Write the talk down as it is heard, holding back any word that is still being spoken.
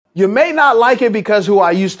You may not like it because who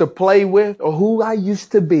I used to play with or who I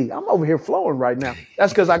used to be. I'm over here flowing right now.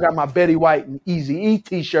 That's because I got my Betty White and Easy E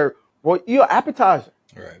t-shirt. Well, you're appetizer.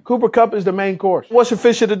 Right. Cooper Cup is the main course. What's your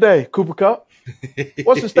fish of the day, Cooper Cup?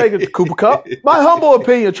 What's the steak of the Cooper Cup? My humble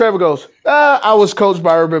opinion, Trevor goes, I was coached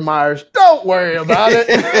by Urban Myers. Don't worry about it.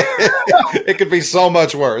 It could be so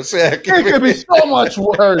much worse. Yeah, It could be so much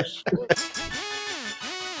worse.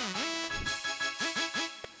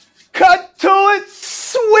 Cut to it.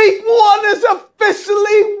 Week 1 is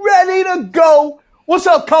officially ready to go. What's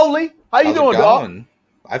up, Coley? How you doing, dog?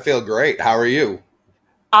 I feel great. How are you?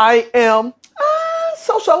 I am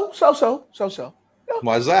so.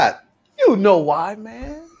 Why's that? You know why,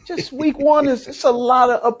 man. Just week 1 it's a lot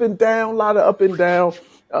of up and down.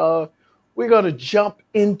 We're going to jump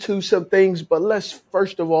into some things, but let's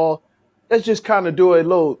just kind of do a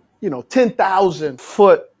little, 10,000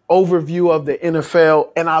 foot overview of the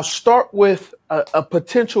NFL. And I'll start with a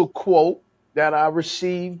potential quote that I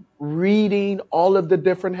received reading all of the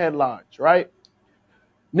different headlines, right?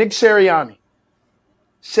 Nick Sirianni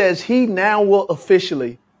says he now will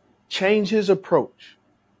officially change his approach,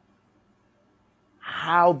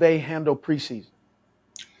 how they handle preseason.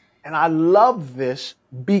 And I love this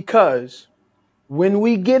because when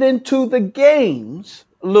we get into the games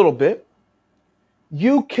a little bit,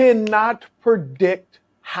 you cannot predict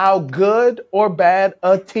how good or bad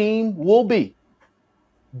a team will be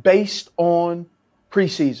based on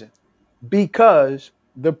preseason. Because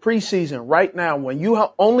the preseason right now, when you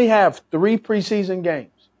only have 3 preseason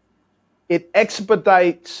games, it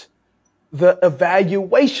expedites the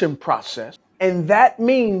evaluation process. And that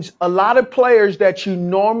means a lot of players that you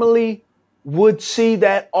normally would see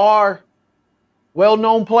that are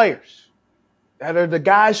well-known players, that are the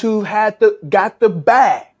guys who got the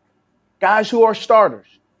bag, guys who are starters.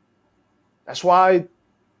 That's why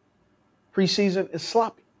preseason is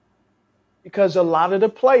sloppy, because a lot of the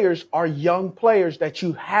players are young players that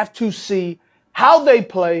you have to see how they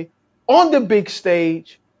play on the big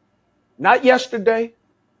stage, not yesterday,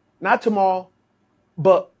 not tomorrow,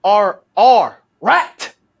 but are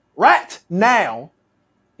right now.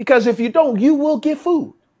 Because if you don't, you will get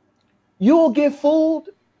fooled. You will get fooled,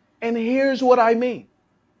 and here's what I mean.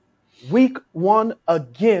 Week 1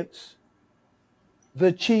 against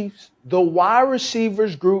the Chiefs, the wide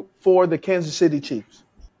receivers group for the Kansas City Chiefs.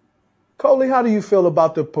 Coley, how do you feel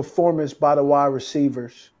about the performance by the wide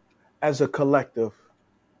receivers as a collective?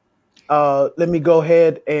 Let me go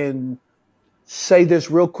ahead and say this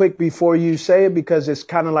real quick before you say it, because it's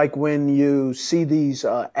kind of like when you see these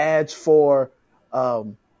ads for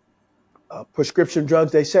prescription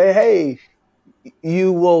drugs. They say, hey,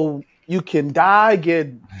 you can die,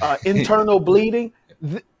 get internal bleeding.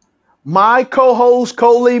 My co-host,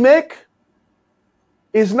 Coley Mick,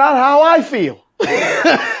 is not how I feel.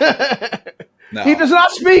 No. He does not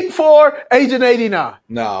speak for Agent 89.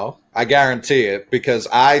 No, I guarantee it, because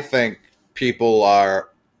I think people are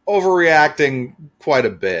overreacting quite a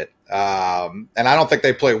bit. And I don't think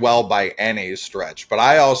they play well by any stretch. But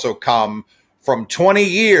I also come from 20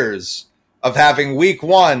 years of having week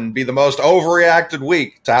 1 be the most overreacted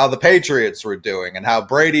week to how the Patriots were doing and how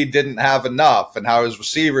Brady didn't have enough and how his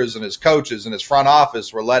receivers and his coaches and his front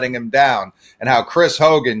office were letting him down and how Chris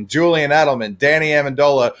Hogan, Julian Edelman, Danny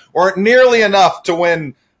Amendola weren't nearly enough to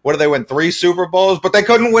win. What did they win? 3 Super Bowls? But they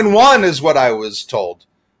couldn't win 1 is what I was told.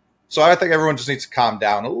 So I think everyone just needs to calm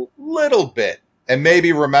down a little bit and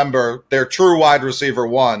maybe remember their true wide receiver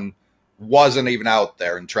 1 wasn't even out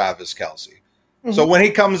there in Travis Kelce. Mm-hmm. So when he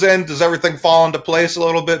comes in, does everything fall into place a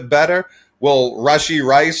little bit better? Will Rashee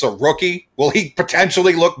Rice, a rookie, will he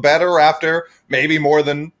potentially look better after maybe more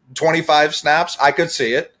than 25 snaps? I could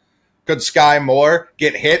see it. Could Sky Moore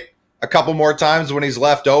get hit a couple more times when he's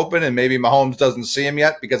left open and maybe Mahomes doesn't see him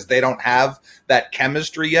yet because they don't have that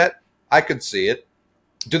chemistry yet? I could see it.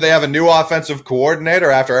 Do they have a new offensive coordinator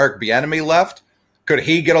after Eric Bieniemy left? Could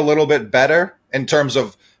he get a little bit better in terms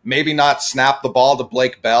of maybe not snap the ball to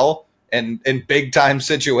Blake Bell and in big-time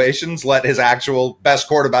situations, let his actual best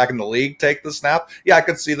quarterback in the league take the snap? Yeah, I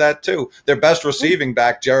could see that too. Their best receiving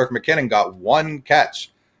back, Jerick McKinnon, got 1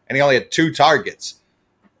 catch, and he only had 2 targets.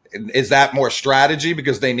 Is that more strategy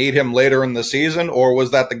because they need him later in the season, or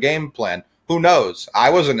was that the game plan? Who knows? I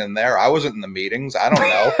wasn't in there. I wasn't in the meetings. I don't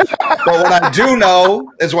know. But what I do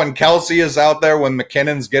know is when Kelce is out there, when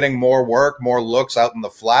McKinnon's getting more work, more looks out in the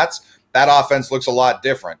flats, that offense looks a lot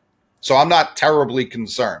different. So I'm not terribly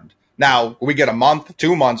concerned. Now, we get a month,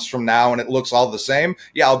 2 months from now, and it looks all the same.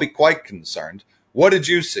 Yeah, I'll be quite concerned. What did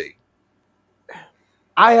you see?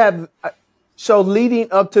 So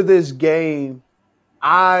leading up to this game,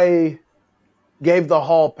 I gave the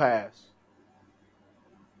hall pass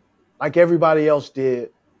like everybody else did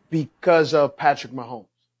because of Patrick Mahomes.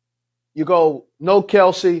 You go, no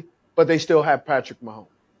Kelsey, but they still have Patrick Mahomes.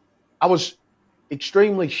 I was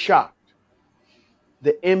extremely shocked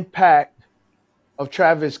the impact of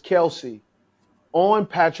Travis Kelsey on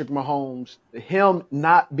Patrick Mahomes, him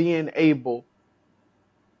not being able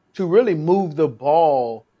to really move the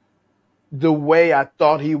ball the way I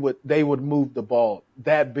thought they would move the ball,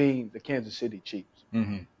 that being the Kansas City Chiefs.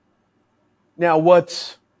 Mm-hmm. Now,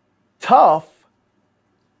 what's tough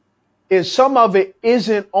is some of it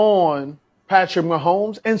isn't on Patrick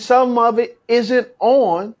Mahomes and some of it isn't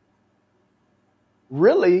on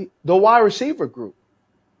really the wide receiver group.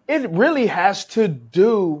 It really has to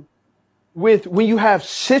do with when you have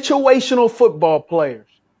situational football players.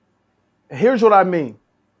 And here's what I mean.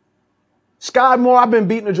 Sky Moore, I've been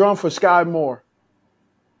beating the drum for Sky Moore.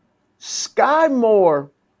 Sky Moore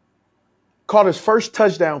caught his first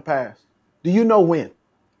touchdown pass. Do you know when?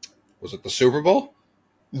 Was it the Super Bowl?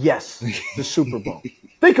 Yes, the Super Bowl.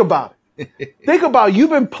 Think about it. Think about it. You've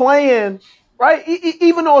been playing, right?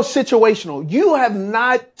 Even though it's situational, you have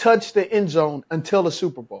not touched the end zone until the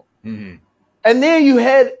Super Bowl. Mm-hmm. And then you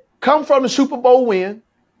had come from the Super Bowl win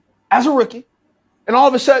as a rookie. And all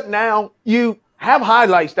of a sudden now you have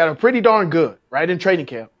highlights that are pretty darn good, right, in training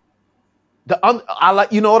camp.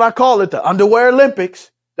 You know what I call it? The Underwear Olympics.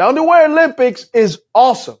 The Underwear Olympics is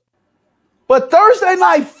awesome. But Thursday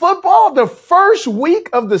Night Football, the first week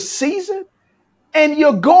of the season, and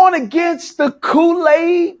you're going against the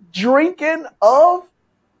Kool-Aid drinking of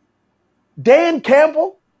Dan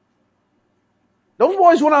Campbell. Those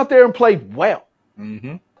boys went out there and played well.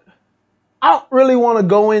 Mm-hmm. I don't really want to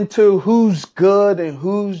go into who's good and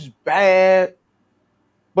who's bad,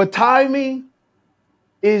 but timing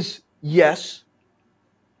is yes,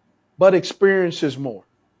 but experience is more.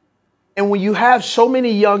 And when you have so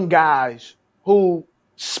many young guys who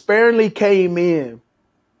sparingly came in,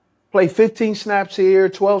 play 15 snaps here,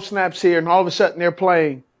 12 snaps here, and all of a sudden they're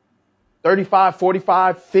playing 35,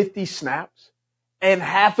 45, 50 snaps, and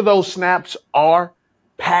half of those snaps are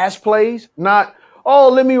pass plays, not, oh,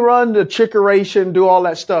 let me run the chickeration, do all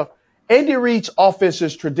that stuff. Andy Reid's offense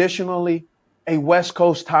is traditionally a West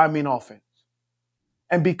Coast timing offense.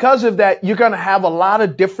 And because of that, you're going to have a lot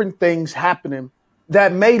of different things happening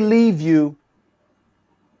that may leave you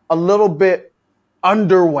a little bit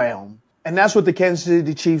underwhelmed. And that's what the Kansas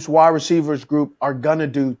City Chiefs wide receivers group are going to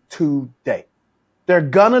do today. They're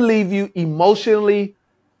going to leave you emotionally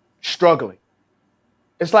struggling.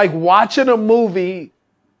 It's like watching a movie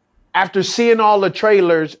after seeing the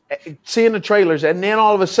trailers, and then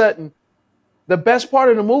all of a sudden, the best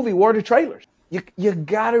part of the movie were the trailers. You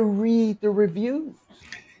got to read the reviews.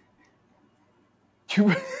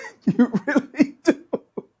 You really do.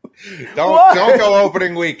 Don't go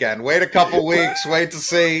opening weekend. Wait a couple weeks. Wait to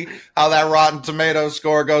see how that Rotten Tomatoes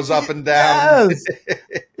score goes up and down.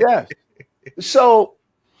 Yes. So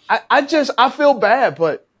I feel bad,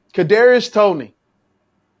 but Kadarius Toney,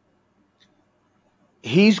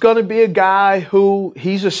 he's going to be a guy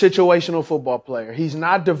he's a situational football player. He's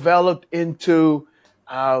not developed into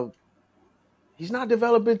a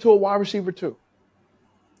wide receiver too.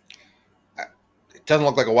 It doesn't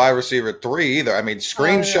look like a wide receiver 3 either. I mean,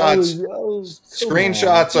 screenshots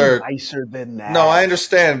are nicer than that. No, I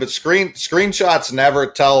understand, but screenshots never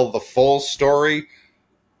tell the full story.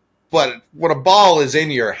 But when a ball is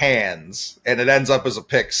in your hands and it ends up as a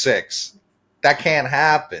pick six, that can't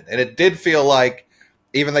happen. And it did feel like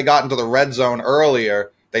even they got into the red zone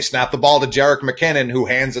earlier, they snapped the ball to Jerick McKinnon, who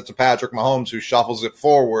hands it to Patrick Mahomes, who shuffles it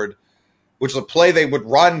forward, which is a play they would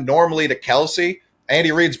run normally to Kelsey.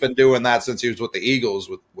 Andy Reid's been doing that since he was with the Eagles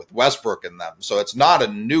with Westbrook and them. So it's not a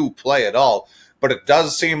new play at all. But it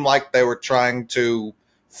does seem like they were trying to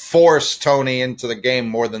force Toney into the game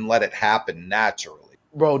more than let it happen naturally.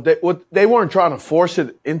 Bro, they weren't trying to force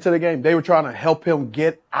it into the game. They were trying to help him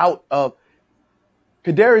get out of –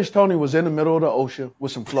 Kadarius Toney was in the middle of the ocean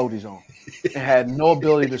with some floaties on and had no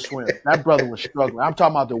ability to swim. That brother was struggling. I'm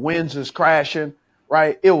talking about the winds is crashing,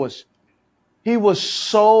 right? He was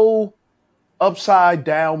so upside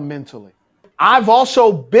down mentally. I've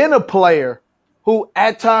also been a player who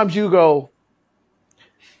at times you go,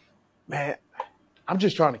 man, I'm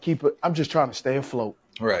just trying to stay afloat.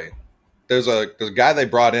 Right. There's a guy they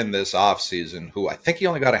brought in this offseason who I think he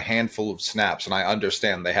only got a handful of snaps, and I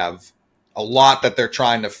understand they have a lot that they're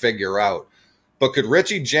trying to figure out. But could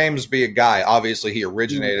Richie James be a guy? Obviously, he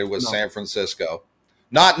originated with San Francisco.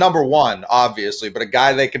 Not number one, obviously, but a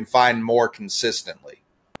guy they can find more consistently.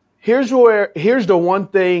 Here's the one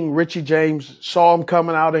thing Richie James saw him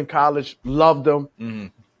coming out in college, loved him. Mm-hmm.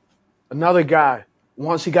 Another guy,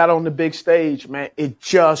 once he got on the big stage, man, it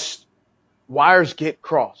just wires get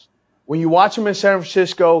crossed. When you watch him in San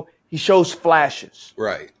Francisco, he shows flashes.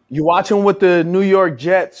 Right. You watch him with the New York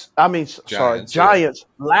Giants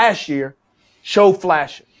last year, show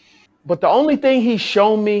flashes. But the only thing he's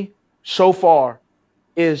shown me so far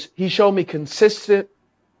is he showed me consistent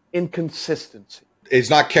inconsistency. He's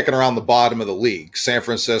not kicking around the bottom of the league. San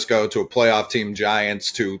Francisco to a playoff team,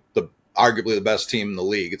 Giants to arguably the best team in the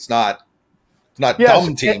league. It's not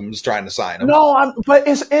dumb teams trying to sign him. No, but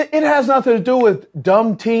it has nothing to do with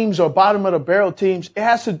dumb teams or bottom of the barrel teams. It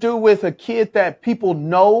has to do with a kid that people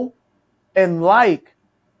know and like,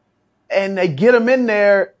 and they get him in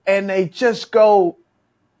there and they just go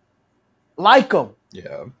like him.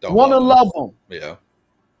 Yeah, want to love him. Yeah,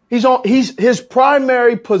 he's his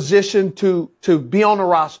primary position to be on the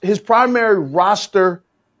roster. His primary roster.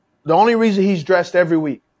 The only reason he's dressed every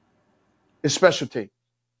week is special team.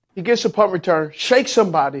 He gets a punt return, shakes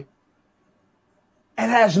somebody,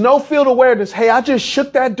 and has no field awareness. Hey, I just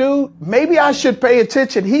shook that dude. Maybe I should pay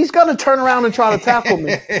attention. He's going to turn around and try to tackle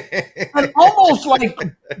me. And almost like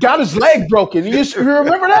got his leg broken. You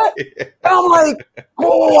remember that? And I'm like,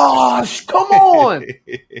 gosh, come on.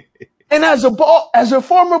 And as a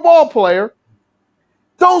former ball player,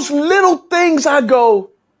 those little things I go,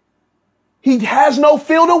 he has no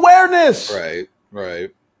field awareness. Right.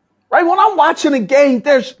 Right, when I'm watching a game,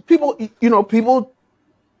 there's people,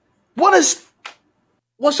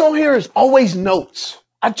 what's on here is always notes.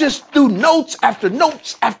 I just do notes after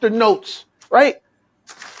notes after notes, right?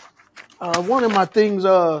 One of my things,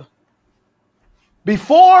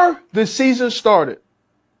 before the season started,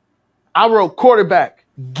 I wrote quarterback.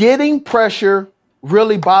 Getting pressure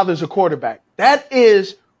really bothers a quarterback. That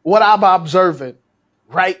is what I'm observing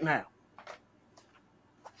right now.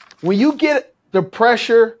 When you get the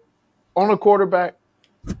pressure on a quarterback,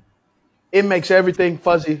 it makes everything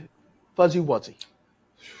fuzzy wuzzy.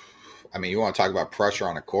 I mean, you want to talk about pressure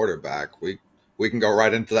on a quarterback. We can go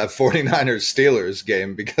right into that 49ers-Steelers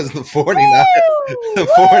game because the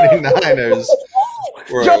 49ers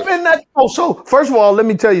were... Jump in that. Oh, so first of all, let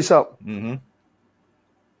me tell you something. Mm-hmm.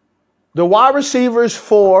 The wide receivers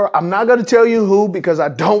for, I'm not going to tell you who because I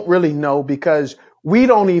don't really know because we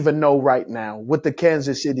don't even know right now with the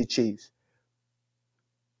Kansas City Chiefs.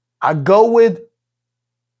 I go with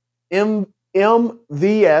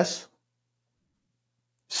MVS,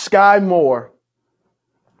 Sky Moore.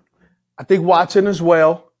 I think Watson as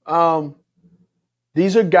well.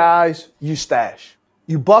 These are guys you stash.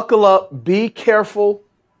 You buckle up, be careful,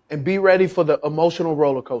 and be ready for the emotional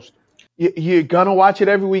roller coaster. You're going to watch it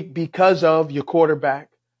every week because of your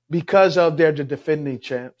quarterback, because of they're the defending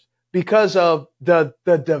champs, because of the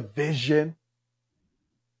division.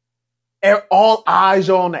 All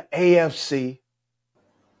eyes on the AFC.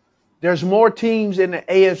 There's more teams in the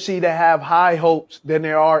AFC that have high hopes than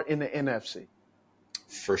there are in the NFC.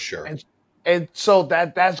 For sure. And so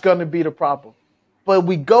that's going to be the problem. But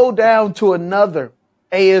we go down to another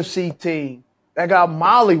AFC team that got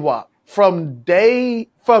mollywopped from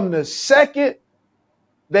the second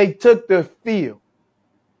they took the field.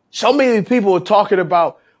 So many people were talking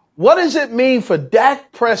about what does it mean for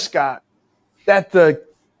Dak Prescott that the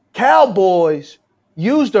Cowboys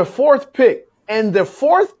used their fourth pick and the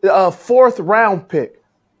fourth round pick.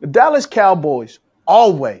 The Dallas Cowboys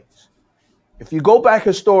always, if you go back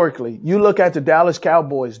historically, you look at the Dallas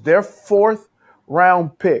Cowboys, their fourth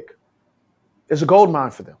round pick is a gold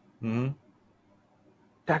mine for them. Mm-hmm.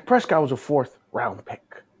 Dak Prescott was a fourth round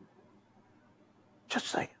pick. Just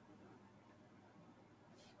saying.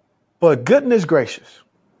 But goodness gracious,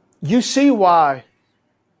 you see why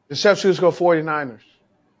the San Francisco 49ers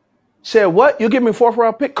said, what? You give me a fourth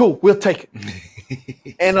round pick? Cool, we'll take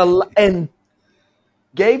it. and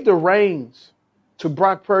gave the reins to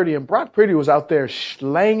Brock Purdy. And Brock Purdy was out there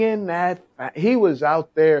slanging that. He was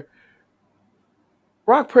out there.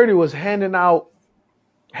 Brock Purdy was handing out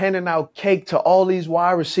cake to all these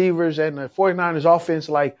wide receivers and the 49ers offense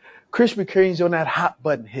like Krispy Kreme's on that hot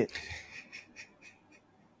button hit.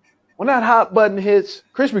 When that hot button hits,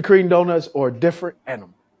 Krispy Kreme donuts are a different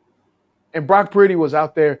animal. And Brock Purdy was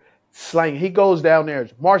out there slanging. He goes down there,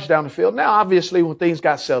 marched down the field. Now, obviously, when things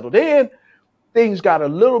got settled in, things got a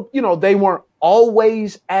little, they weren't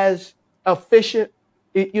always as efficient.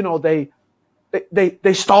 They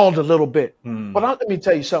stalled a little bit. But let me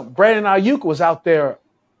tell you something. Brandon Ayuk was out there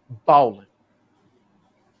balling.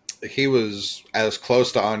 He was as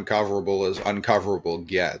close to uncoverable as uncoverable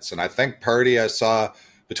gets. And I think Purdy, I saw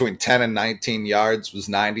between 10 and 19 yards, was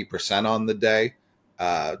 90% on the day.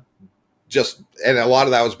 and a lot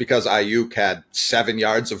of that was because Ayuk had 7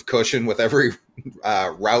 yards of cushion with every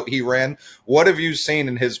route he ran. What have you seen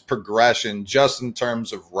in his progression just in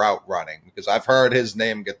terms of route running? Because I've heard his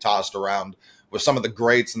name get tossed around with some of the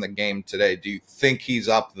greats in the game today. Do you think he's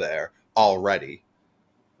up there already?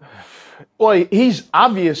 Well, he's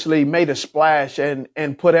obviously made a splash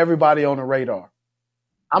and put everybody on the radar.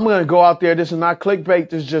 I'm going to go out there. This is not clickbait.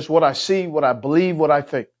 This is just what I see, what I believe, what I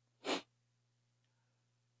think.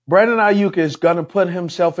 Brandon Ayuk is going to put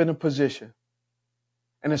himself in a position.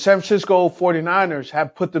 And the San Francisco 49ers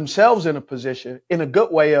have put themselves in a position in a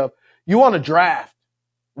good way of you want to draft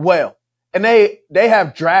well. And they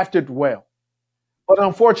have drafted well. But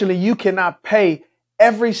unfortunately, you cannot pay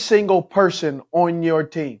every single person on your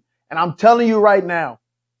team. And I'm telling you right now,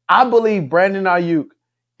 I believe Brandon Ayuk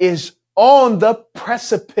is on the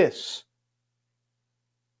precipice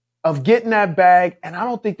of getting that bag. And I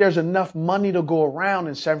don't think there's enough money to go around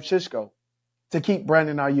in San Francisco to keep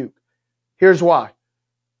Brandon Ayuk. Here's why.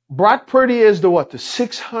 Brock Purdy is the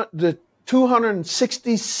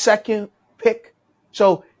 262nd pick.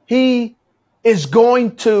 So he is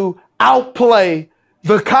going to outplay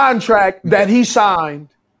the contract that he signed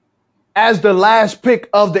as the last pick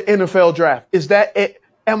of the NFL draft. Is that it?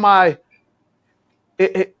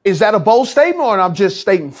 Is that a bold statement, or I'm just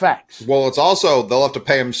stating facts? Well, it's also they'll have to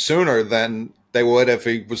pay him sooner than they would if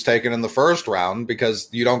he was taken in the first round, because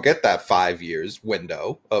you don't get that 5 years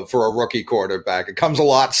window for a rookie quarterback. It comes a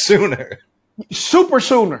lot sooner. Super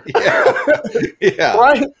sooner. Yeah.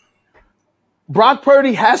 Right? Brock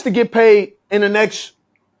Purdy has to get paid in the next,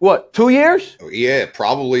 2 years? Yeah,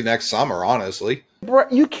 probably next summer, honestly.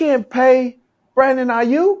 You can't pay Brandon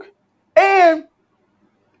Ayuk, and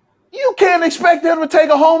you can't expect him to take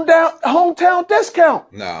a hometown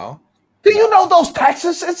discount. No. Do you know those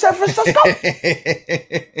taxes in San Francisco?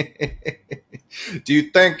 Do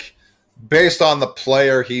you think, based on the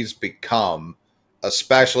player he's become,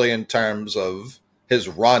 especially in terms of his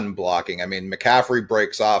run blocking, I mean, McCaffrey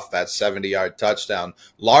breaks off that 70-yard touchdown,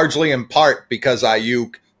 largely in part because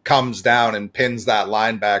Ayuk comes down and pins that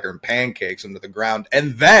linebacker and pancakes him to the ground,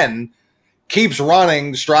 and then keeps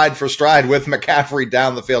running stride for stride with McCaffrey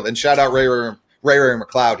down the field. And shout out Ray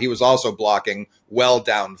McLeod. He was also blocking well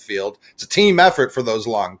downfield. It's a team effort for those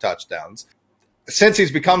long touchdowns. Since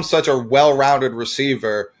he's become such a well-rounded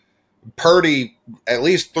receiver, Purdy, at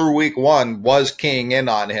least through week 1, was keying in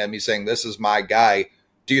on him. He's saying, this is my guy.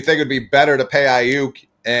 Do you think it would be better to pay Ayuk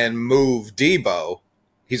and move Debo?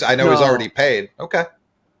 I know he's already paid. Okay.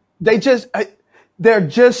 They're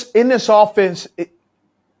just in this offense.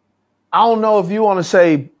 I don't know if you want to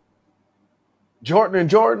say Jordan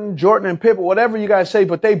and Pippen, whatever you guys say,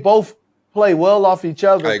 but they both play well off each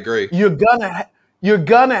other. I agree. You're gonna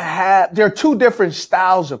have. They're two different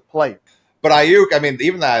styles of play. But Ayuk, I mean,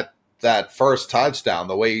 even that first touchdown,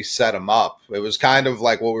 the way he set him up, it was kind of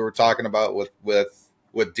like what we were talking about with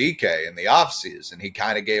DK in the offseason. He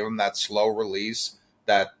kind of gave him that slow release,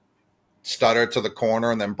 that stutter to the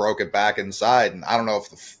corner, and then broke it back inside. And I don't know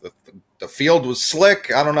if the field was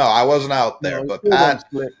slick. I don't know. I wasn't out there, but Pat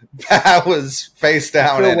was face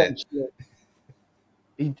down in it.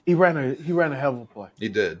 He ran a hell of a play. He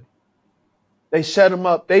did. They set him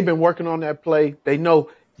up. They've been working on that play. They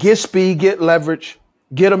know get speed, get leverage,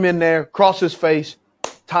 get him in there, cross his face,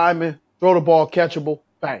 timing, throw the ball, catchable,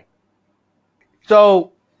 bang.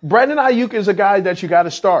 So Brandon Ayuk is a guy that you got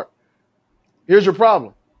to start. Here's your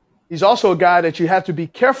problem. He's also a guy that you have to be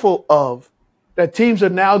careful of, that teams are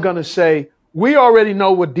now going to say, we already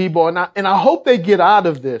know what Debo, and I hope they get out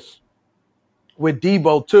of this with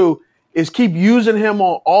Debo too, is keep using him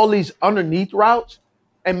on all these underneath routes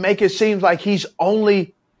and make it seem like he's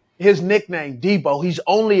only his nickname, Debo. He's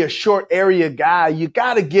only a short area guy. You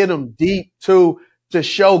got to get him deep to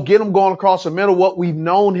show, get him going across the middle, what we've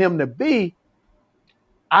known him to be.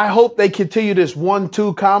 I hope they continue this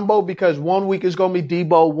 1-2 combo, because 1 week is going to be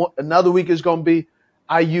Debo, another week is going to be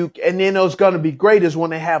Ayuk, and then it's going to be great is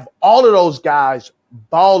when they have all of those guys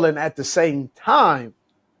balling at the same time,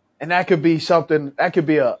 and that could be something, that could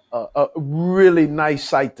be a really nice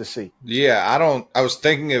sight to see. Yeah, I was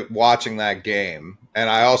thinking of watching that game, and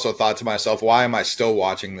I also thought to myself, why am I still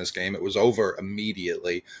watching this game? It was over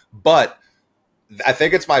immediately, but I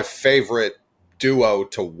think it's my favorite duo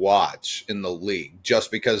to watch in the league, just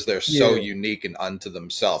because they're so unique and unto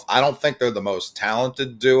themselves. I don't think they're the most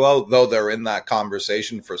talented duo, though they're in that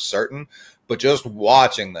conversation for certain, but just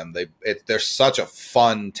watching them, they're such a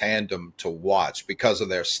fun tandem to watch because of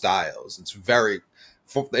their styles. It's very,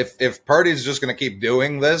 if Purdy's just going to keep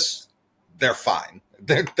doing this, they're fine.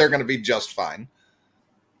 They're going to be just fine.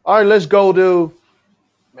 All right, let's go to,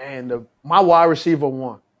 my wide receiver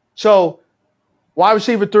 1. So wide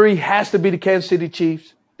receiver 3 has to be the Kansas City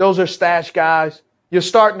Chiefs. Those are stash guys. You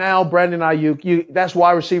start now, Brandon Ayuk. That's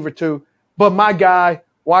wide receiver 2. But my guy,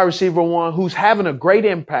 wide receiver 1, who's having a great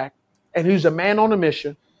impact and who's a man on a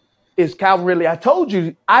mission, is Calvin Ridley. I told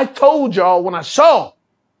y'all when I saw him,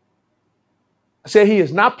 I said he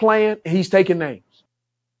is not playing and he's taking names.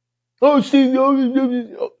 Oh, Steve,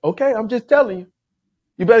 okay, I'm just telling you.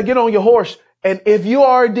 You better get on your horse. And if you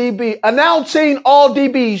are a DB, announcing all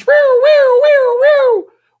DBs,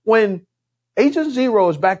 when Agent Zero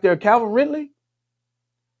is back there, Calvin Ridley,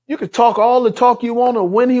 you can talk all the talk you want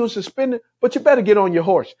on when he was suspended, but you better get on your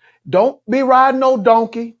horse. Don't be riding no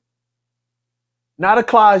donkey, not a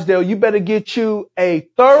Clydesdale. You better get you a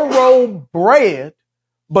thoroughbred,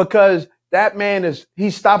 because that man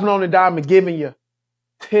he's stopping on the dime and giving you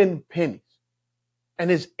 10 pennies. And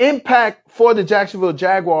his impact for the Jacksonville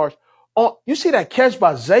Jaguars, you see that catch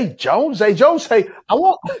by Zay Jones? Zay Jones say, I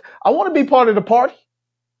want to be part of the party.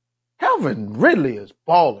 Calvin Ridley is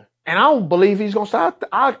balling. And I don't believe he's going to stop.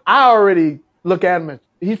 I already look at him, and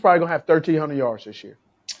he's probably going to have 1,300 yards this year.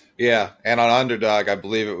 Yeah, and on Underdog, I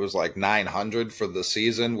believe it was like 900 for the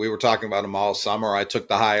season. We were talking about him all summer. I took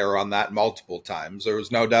the higher on that multiple times. There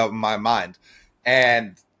was no doubt in my mind.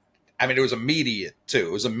 And, I mean, it was immediate, too.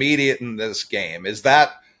 It was immediate in this game. Is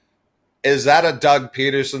that a Doug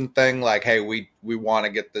Peterson thing? Like, hey, we want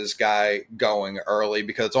to get this guy going early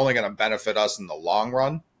because it's only going to benefit us in the long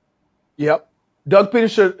run? Yep. Doug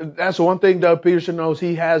Peterson, that's one thing Doug Peterson knows.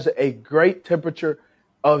 He has a great temperature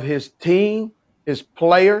of his team, his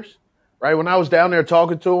players, right? When I was down there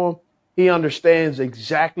talking to him, he understands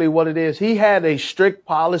exactly what it is. He had a strict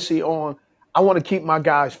policy on, I want to keep my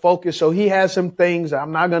guys focused. So he has some things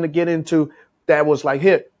I'm not going to get into that was like,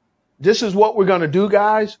 here, this is what we're going to do,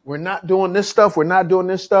 guys. We're not doing this stuff. We're not doing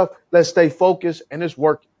this stuff. Let's stay focused, and it's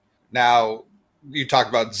working. Now, you talked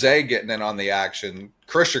about Zay getting in on the action.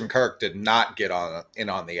 Christian Kirk did not get in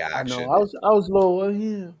on the action. I know. I was a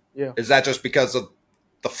little, yeah. Is that just because of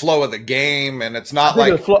the flow of the game? And it's not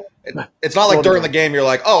like it's not like during the game you're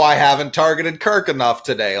like, oh, I haven't targeted Kirk enough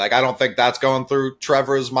today. Like, I don't think that's going through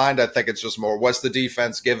Trevor's mind. I think it's just more, what's the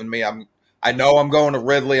defense giving me? I know I'm going to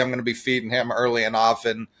Ridley. I'm going to be feeding him early and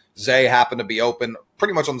often. Zay happened to be open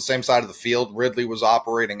pretty much on the same side of the field. Ridley was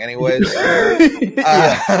operating anyways.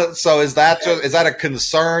 So is that a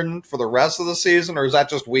concern for the rest of the season, or is that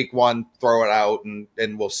just week one, throw it out,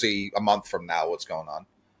 and we'll see a month from now what's going on?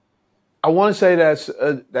 I want to say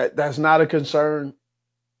that's not a concern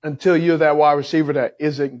until you're that wide receiver that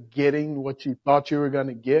isn't getting what you thought you were going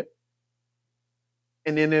to get,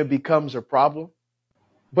 and then it becomes a problem.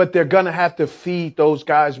 But they're going to have to feed those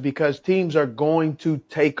guys because teams are going to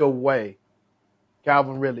take away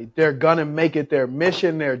Calvin Ridley. They're going to make it their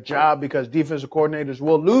mission, their job, because defensive coordinators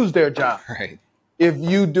will lose their job. Right. If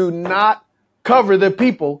you do not cover the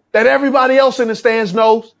people that everybody else in the stands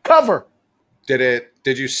knows cover. Did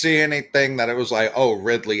you see anything that it was like, oh,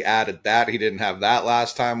 Ridley added that? He didn't have that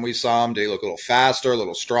last time we saw him. Did he look a little faster, a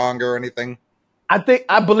little stronger, or anything?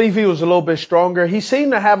 I believe he was a little bit stronger. He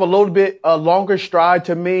seemed to have a little bit longer stride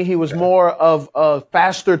to me. He was more of a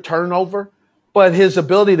faster turnover, but his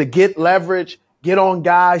ability to get leverage, get on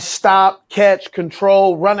guys, stop, catch,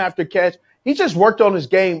 control, run after catch. He just worked on his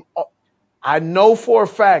game. I know for a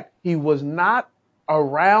fact he was not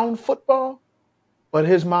around football, but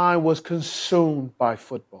his mind was consumed by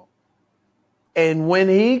football. And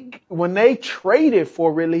when they traded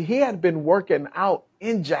for Ridley, he had been working out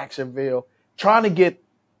in Jacksonville, trying to get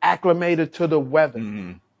acclimated to the weather.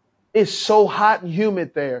 Mm-hmm. It's so hot and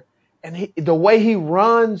humid there. And the way he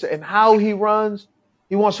runs and how he runs,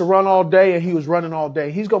 he wants to run all day, and he was running all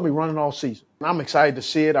day. He's going to be running all season. I'm excited to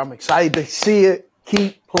see it. I'm excited to see it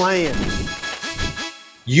keep playing.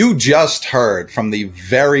 You just heard from the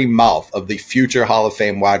very mouth of the future Hall of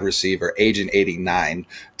Fame wide receiver, Agent 89,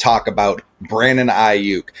 talk about Brandon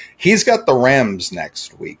Ayuk. He's got the Rams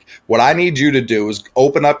next week. What I need you to do is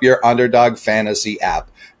open up your Underdog Fantasy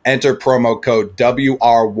app, enter promo code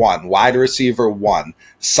WR1, wide receiver 1.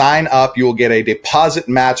 Sign up. You will get a deposit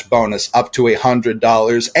match bonus up to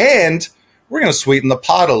 $100. And we're going to sweeten the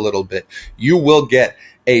pot a little bit. You will get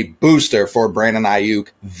a booster for Brandon Ayuk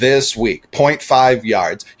this week, 0.5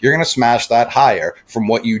 yards. You're going to smash that higher from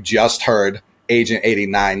what you just heard Agent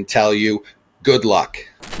 89 tell you. Good luck.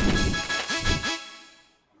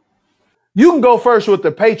 You can go first with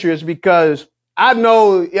the Patriots because I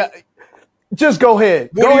know. Yeah, just go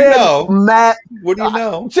ahead. What do you know, Matt? What do you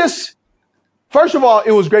know? Just first of all,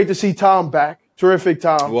 it was great to see Tom back. Terrific,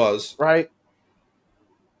 Tom. It was right.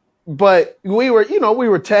 But we were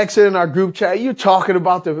texting in our group chat. You're talking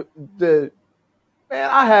about the man.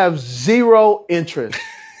 I have zero interest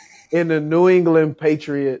in the New England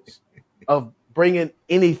Patriots of bringing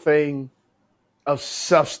anything of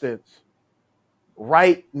substance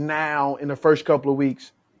right now in the first couple of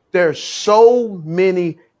weeks. There's so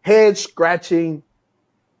many head-scratching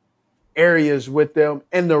areas with them.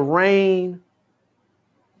 And the rain,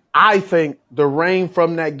 I think the rain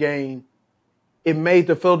from that game, it made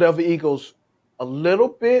the Philadelphia Eagles a little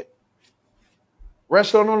bit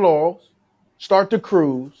rest on the laurels, start to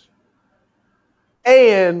cruise,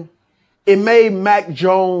 and it made Mac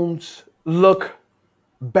Jones look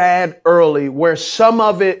bad early, where some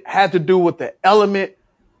of it had to do with the element.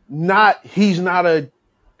 He's not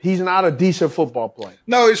a decent football player.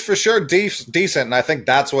 No, he's for sure decent, and I think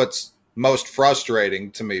that's what's most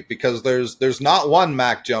frustrating to me, because there's not one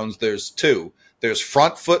Mac Jones, there's two. There's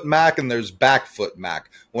front foot Mac and there's back foot Mac.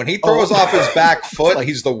 When he throws off his back foot,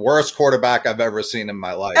 he's the worst quarterback I've ever seen in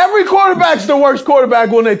my life. Every quarterback's the worst quarterback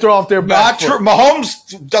when they throw off their back foot. Not true.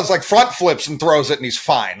 Mahomes does like front flips and throws it and he's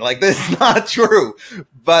fine. Like, that's not true.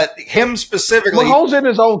 But him specifically, Mahomes in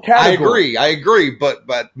his own category. I agree. But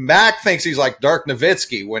Mac thinks he's like Dirk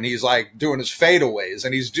Nowitzki when he's like doing his fadeaways,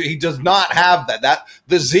 and he does not have that. That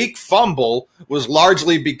the Zeke fumble was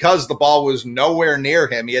largely because the ball was nowhere near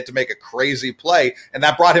him. He had to make a crazy play, and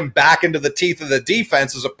that brought him back into the teeth of the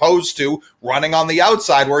defense as opposed to running on the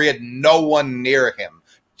outside where he had no one near him.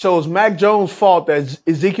 So it's Mac Jones' fault that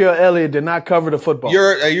Ezekiel Elliott did not cover the football.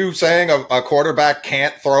 Are you saying a quarterback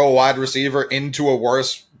can't throw a wide receiver into a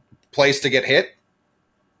worse place to get hit?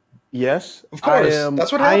 Yes. Of course.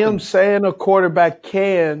 That's what happens. I am saying a quarterback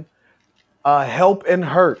can help and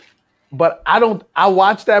hurt. But I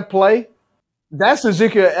watched that play. That's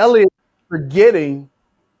Ezekiel Elliott forgetting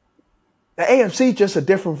the AFC is just a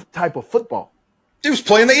different type of football. He was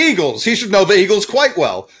playing the Eagles. He should know the Eagles quite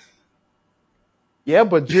well. Yeah,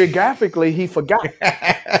 but geographically, he forgot.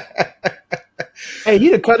 Hey,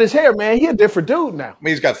 he'd have cut his hair, man. He a different dude now. I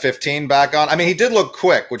mean, he's got 15 back on. I mean, he did look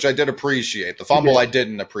quick, which I did appreciate. The fumble I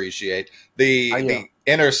didn't appreciate. The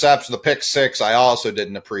interception, the pick six, I also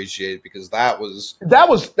didn't appreciate, because that was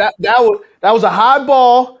a high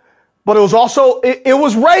ball, but it was also it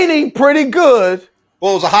was raining pretty good.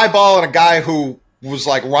 Well, it was a high ball and a guy who was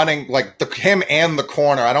like running like him and the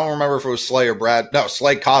corner. I don't remember if it was Slay or Brad. No,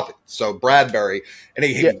 Slay caught it. So Bradbury, and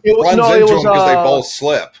he runs into him because they both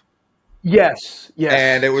slip. Yes.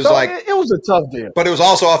 And it was it was a tough deal. But it was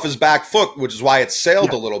also off his back foot, which is why it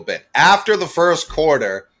sailed a little bit after the first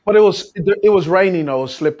quarter. But it was raining though. It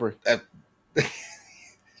was slippery.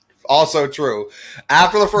 Also true.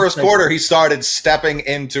 After the first quarter, he started stepping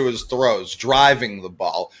into his throws, driving the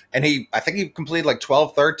ball. And I think he completed like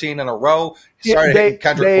 12, 13 in a row. He started hitting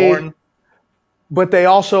Kendrick Bourne. But they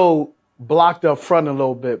also blocked up front a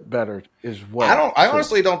little bit better as well. I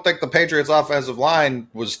honestly don't think the Patriots' offensive line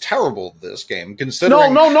was terrible this game,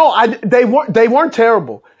 considering. No. They weren't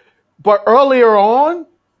terrible. But earlier on,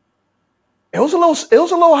 it was a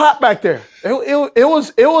little hot back there.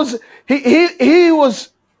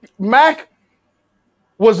 Mac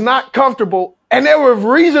was not comfortable, and there were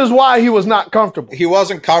reasons why he was not comfortable. He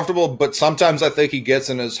wasn't comfortable, but sometimes I think he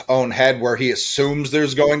gets in his own head where he assumes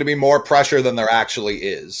there's going to be more pressure than there actually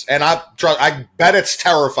is. And I bet it's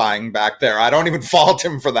terrifying back there. I don't even fault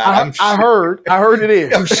him for that. I heard it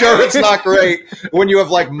is. I'm sure it's not great when you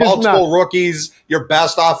have like multiple rookies, your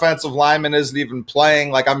best offensive lineman isn't even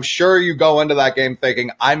playing. Like, I'm sure you go into that game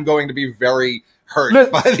thinking, I'm going to be very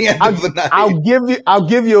hurt by the end of the night. I'll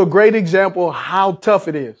give you a great example of how tough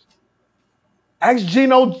it is. Ask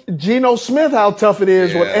Geno Smith how tough it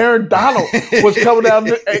is when Aaron Donald was coming down.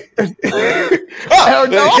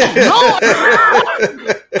 Aaron Donald,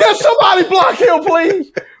 can somebody block him,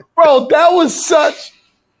 please, bro? That was such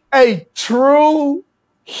a true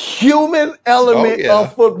human element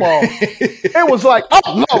of football. It was like,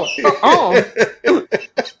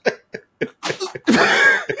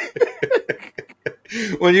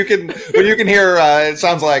 When you can hear, it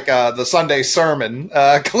sounds like the Sunday sermon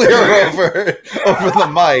clear over the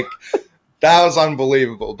mic. That was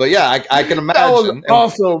unbelievable. But yeah, I can imagine. That was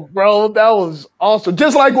awesome, bro. That was awesome.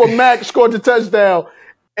 Just like when Mac scored the touchdown,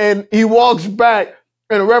 and he walks back,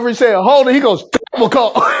 and the referee said, "Hold it." He goes, "Terrible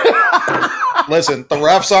call." Listen, the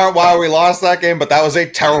refs aren't why we lost that game, but that was a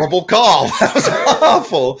terrible call. That was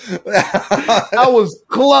awful. That was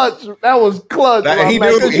clutch. He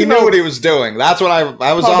knew what he was doing. That's what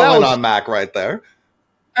I was all in on Mac right there.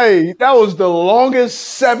 Hey, that was the longest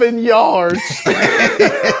 7 yards.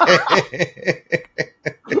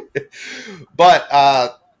 But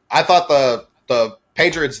I thought the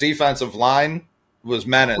Patriots' defensive line was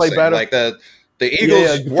menacing. Like the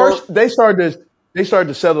Eagles first they started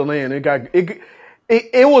to settle in.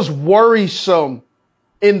 It was worrisome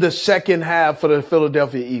in the second half for the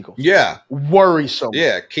Philadelphia Eagles. Yeah. Worrisome.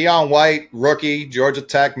 Yeah. Keon White, rookie, Georgia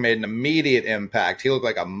Tech, made an immediate impact. He looked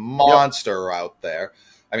like a monster out there.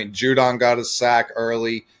 I mean, Judon got a sack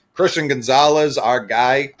early. Christian Gonzalez, our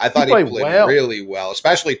guy, I thought he played really well,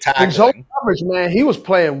 especially tackling. In zone coverage, man, he was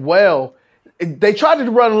playing well. They tried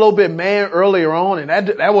to run a little bit man earlier on, and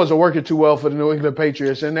that wasn't working too well for the New England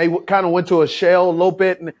Patriots. And they kind of went to a shell a little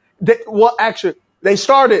bit. And they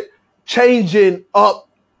started changing up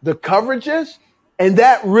the coverages, and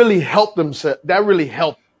that really helped them. That really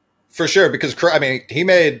helped. For sure, because, I mean, he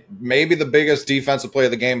made maybe the biggest defensive play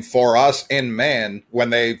of the game for us in man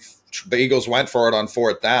when the Eagles went for it on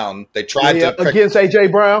fourth down. They tried to pick, against A.J.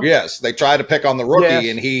 Brown? Yes, they tried to pick on the rookie,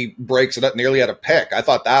 and he breaks it up nearly at a pick. I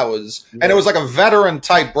thought that was – and it was like a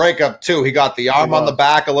veteran-type breakup, too. He got the arm on the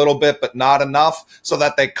back a little bit, but not enough so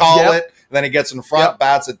that they call it. Then he gets in front,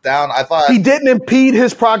 bats it down. I thought he didn't impede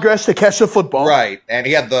his progress to catch the football. Right, and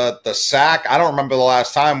he had the sack. I don't remember the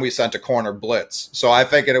last time we sent a corner blitz. So I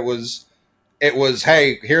think it was,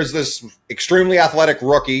 hey, here's this extremely athletic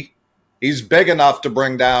rookie. He's big enough to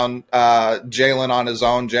bring down Jalen on his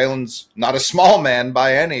own. Jalen's not a small man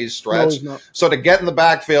by any stretch. No, so to get in the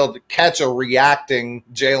backfield, catch a reacting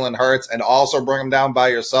Jalen Hurts, and also bring him down by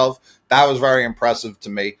yourself, that was very impressive to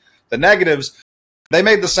me. The negatives, they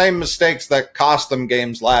made the same mistakes that cost them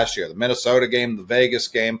games last year. The Minnesota game, the Vegas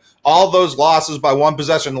game, all those losses by one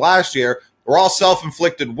possession last year were all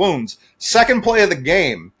self-inflicted wounds. Second play of the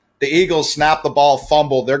game, the Eagles snap the ball,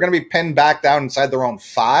 fumble. They're going to be pinned back down inside their own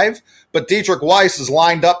 5, but Dietrich Weiss is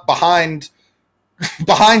lined up behind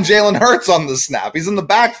Jalen Hurts on the snap. He's in the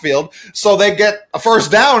backfield, so they get a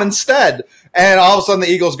first down instead. And all of a sudden the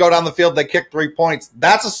Eagles go down the field, they kick 3 points.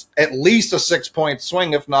 That's at least a 6-point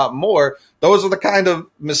swing, if not more. Those are the kind of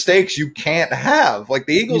mistakes you can't have. Like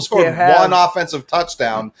the Eagles scored one offensive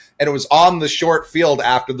touchdown, and it was on the short field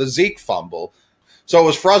after the Zeke fumble. So it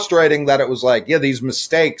was frustrating that it was like, these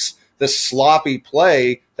mistakes, this sloppy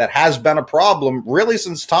play that has been a problem really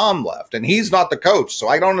since Tom left. And he's not the coach, so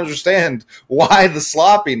I don't understand why the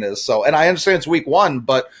sloppiness. And I understand it's week 1,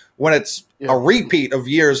 but when it's a repeat of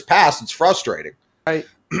years past, it's frustrating. Right.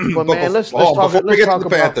 But man, let's talk before we get to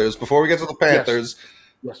the Panthers,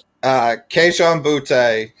 yes. Kayshon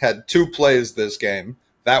Boutte had 2 plays this game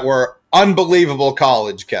that were unbelievable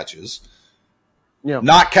college catches. Yeah.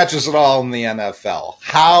 Not catches at all in the NFL.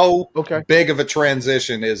 How big of a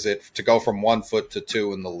transition is it to go from 1 foot to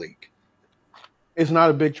 2 in the league? It's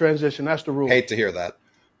not a big transition. That's the rule. Hate to hear that.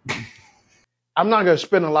 I'm not going to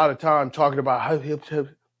spend a lot of time talking about how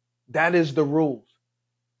that is the rules.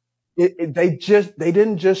 They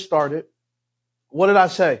didn't just start it. What did I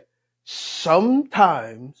say?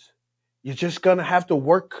 Sometimes you're just going to have to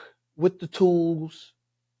work with the tools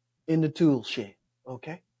in the tool shed,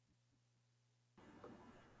 okay?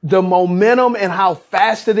 The momentum and how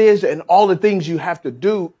fast it is and all the things you have to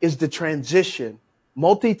do is the transition.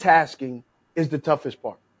 Multitasking is the toughest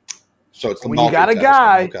part. So it's the when you got a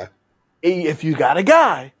guy, if you got a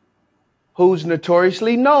guy who's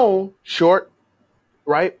notoriously known short,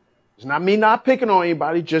 right? It's not me not picking on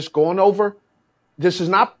anybody, just going over. This is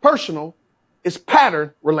not personal. It's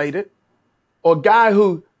pattern related. Or a guy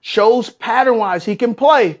who shows pattern-wise he can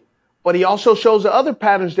play, but he also shows the other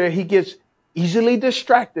patterns there. He gets easily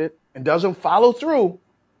distracted and doesn't follow through,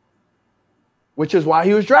 which is why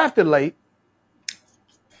he was drafted late.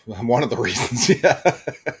 One of the reasons, yeah.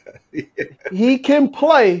 He can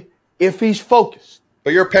play if he's focused.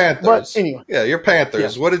 But your Panthers. But anyway. Yeah, your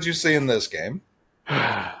Panthers. Yeah. What did you see in this game?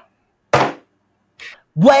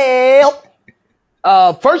 Well,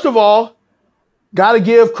 first of all, got to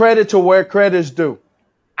give credit to where credit is due.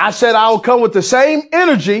 I said I will come with the same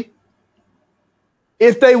energy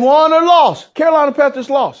if they won or lost. Carolina Panthers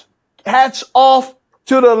lost. Hats off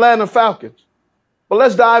to the Atlanta Falcons. But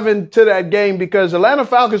let's dive into that game because Atlanta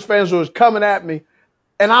Falcons fans was coming at me.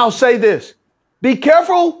 And I'll say this. Be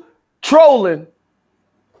careful trolling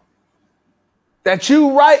that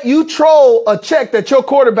you troll a check that your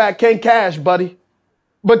quarterback can't cash, buddy.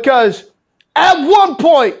 Because at one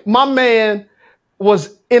point, my man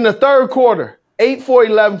was in the third quarter, 8 for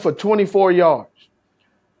 11 for 24 yards.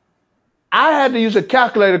 I had to use a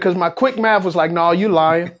calculator because my quick math was like, no, you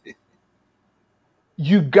lying.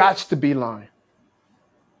 You gots to be lying.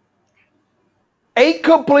 8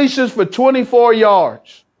 completions for 24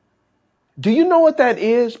 yards. Do you know what that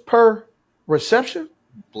is per reception?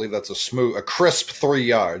 I believe that's a crisp 3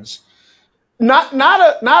 yards. Not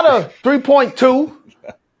a 3.2,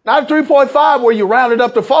 not a 3.5 where you rounded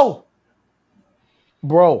up to 4.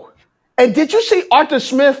 Bro. And did you see Arthur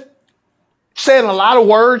Smith saying a lot of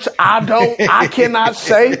words I cannot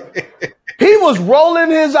say? He was rolling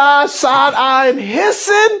his eyes, side-eyeing,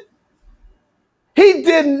 hissing. He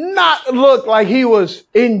did not look like he was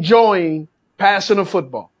enjoying passing a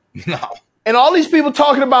football. No. And all these people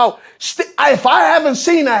talking about, if I haven't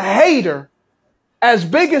seen a hater as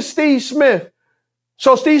big as Steve Smith,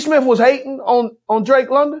 so Steve Smith was hating on Drake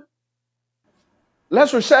London?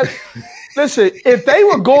 Let's reset. Listen, if they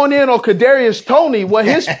were going in on Kadarius Toney, what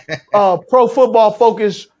his Pro Football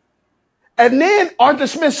Focus, and then Arthur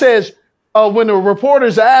Smith says, when the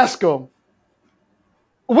reporters ask him,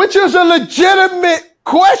 which is a legitimate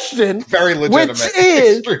question. Very legitimate. Which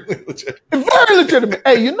is extremely legitimate. Very legitimate.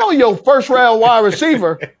 Hey, you know your first round wide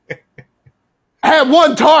receiver had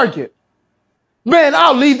one target. Man,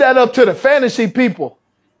 I'll leave that up to the fantasy people.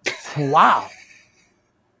 Wow.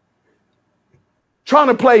 Trying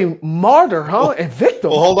to play martyr, huh? And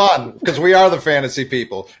victim. Well, hold on, because we are the fantasy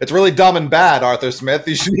people. It's really dumb and bad, Arthur Smith.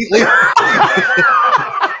 You should leave.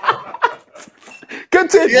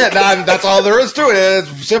 Continue. Yeah, that's all there is to it.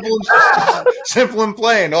 It's simple and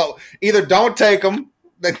plain. Well, either don't take them,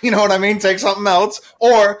 you know what I mean, take something else,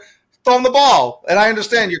 or throw them the ball. And I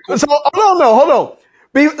understand you're cool. So, hold on.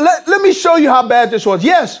 Let me show you how bad this was.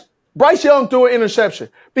 Yes, Bryce Young threw an interception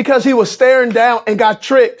because he was staring down and got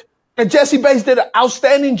tricked. And Jesse Bates did an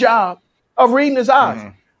outstanding job of reading his eyes. Mm-hmm.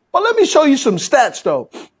 But let me show you some stats, though.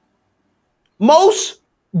 Most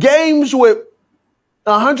games with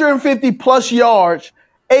 150 plus yards,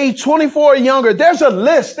 age 24 or younger, there's a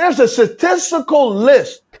list. There's a statistical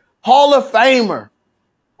list. Hall of Famer,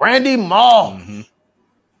 Randy Moss,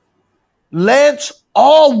 Lance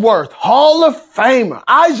Allworth, Hall of Famer,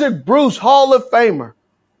 Isaac Bruce, Hall of Famer.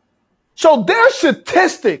 So there's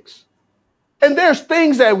statistics and there's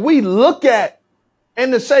things that we look at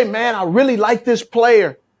and to say, man, I really like this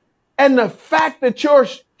player. And the fact that your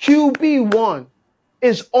QB1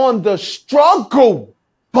 is on the struggle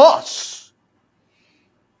bus.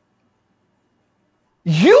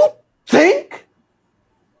 You think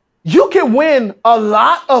you can win a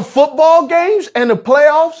lot of football games and the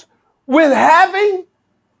playoffs with having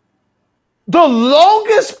the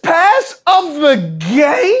longest pass of the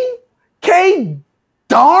game came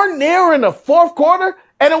darn near in the fourth quarter?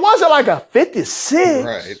 And it wasn't like a 56.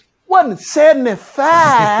 Right. It wasn't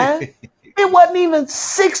 75. It wasn't even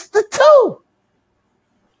 62.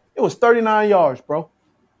 It was 39 yards, bro,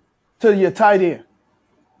 to your tight end.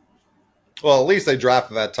 Well, at least they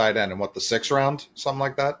drafted that tight end in the 6th round, something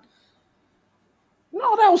like that.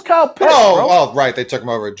 No, that was Kyle Pitts, Oh, bro. well, right. They took him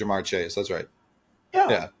over Jamar Chase. That's right.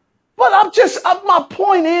 Yeah. But my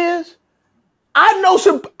point is, I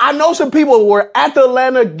know some people who were at the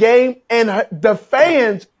Atlanta game and the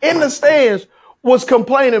fans in the stands was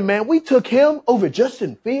complaining, man, we took him over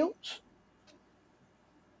Justin Fields.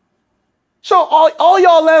 So all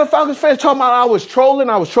y'all Atlanta Falcons fans talking about I was trolling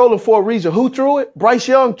for a reason. Who threw it? Bryce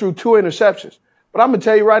Young threw 2 interceptions. But I'm going to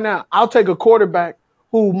tell you right now, I'll take a quarterback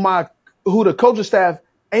who the coaching staff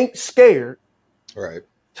ain't scared right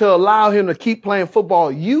to allow him to keep playing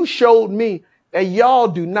football. You showed me that y'all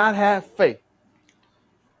do not have faith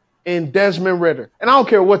in Desmond Ridder. And I don't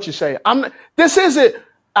care what you say. This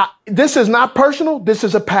is not personal. This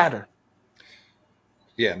is a pattern.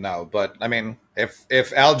 Yeah, no, but I mean,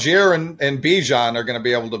 if Algier and Bijan are going to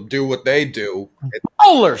be able to do what they do,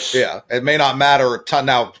 bowlers. Yeah, it may not matter a ton.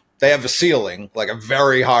 Now they have a ceiling, like a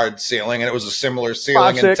very hard ceiling, and it was a similar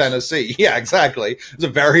ceiling 5'6". in Tennessee. Yeah, exactly. It was a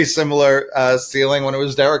very similar ceiling when it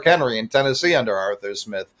was Derrick Henry in Tennessee under Arthur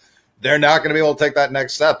Smith. They're not going to be able to take that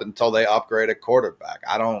next step until they upgrade a quarterback.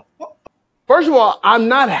 First of all, I'm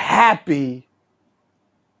not happy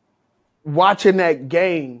watching that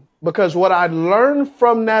game because what I learned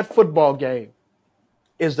from that football game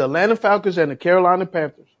is the Atlanta Falcons and the Carolina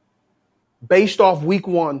Panthers, based off week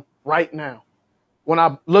 1 right now, when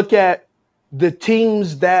I look at the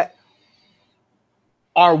teams that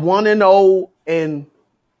are 1-0 and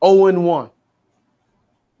 0-1,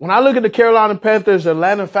 when I look at the Carolina Panthers,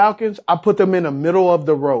 Atlanta Falcons, I put them in the middle of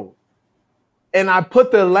the road. And I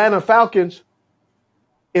put the Atlanta Falcons,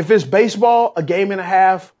 if it's baseball, a game and a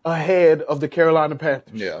half ahead of the Carolina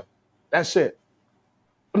Panthers. Yeah. That's it.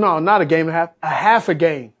 No, not a game and a half. A half a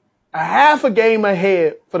game. A half a game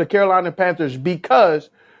ahead for the Carolina Panthers because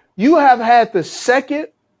you have had the second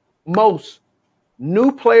most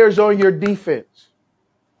new players on your defense.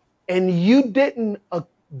 And you didn't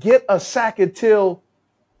get a sack until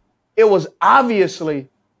it was obviously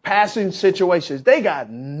passing situations. They got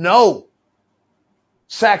no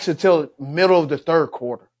sacks until middle of the third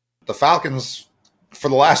quarter. The Falcons for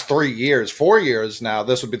the last 3 years, 4 years now,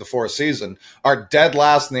 this would be the fourth season, are dead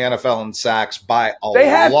last in the NFL in sacks by a lot. They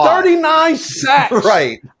had 39 sacks.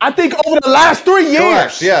 Right. I think over the last 3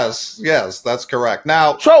 years. Correct. Yes, that's correct.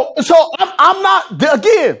 Now, so I'm not,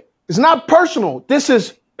 again, it's not personal. This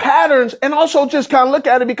is patterns, and also just kind of look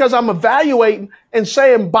at it because I'm evaluating and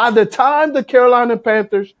saying by the time the Carolina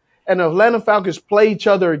Panthers and the Atlanta Falcons play each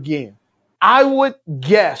other again, I would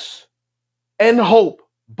guess and hope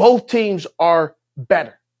both teams are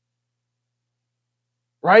better.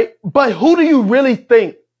 Right? But who do you really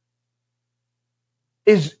think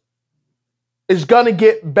is going to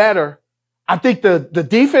get better? I think the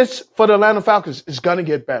defense for the Atlanta Falcons is going to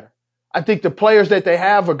get better. I think the players that they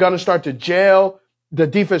have are going to start to gel. The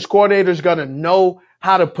defense coordinator is going to know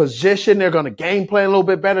how to position. They're going to game plan a little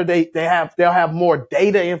bit better. They'll have more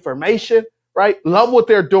data information, right? Love what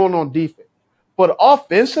they're doing on defense. But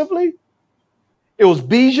offensively, it was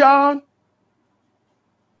Bijan,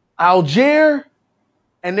 Algier,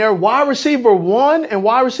 and their wide receiver 1 and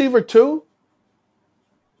wide receiver 2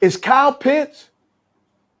 is Kyle Pitts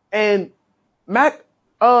and Mac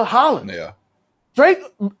Hollins. yeah. Drake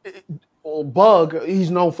Bug,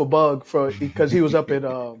 he's known for Bug because he was up at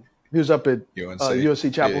UNC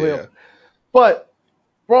Chapel Hill. Yeah. But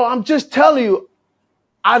bro, I'm just telling you,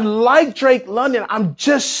 I like Drake London. I'm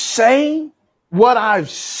just saying what I've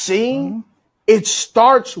seen. Mm-hmm. It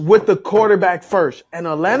starts with the quarterback first. And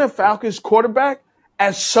Atlanta Falcons quarterback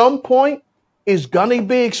at some point is gonna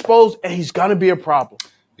be exposed and he's gonna be a problem.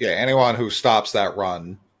 Yeah, anyone who stops that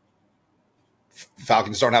run,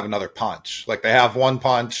 Falcons don't have another punch. Like, they have one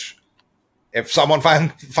punch. If someone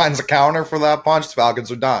finds a counter for that punch, the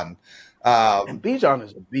Falcons are done. And Bijan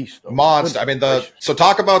is a beast, though. Monster. I mean, so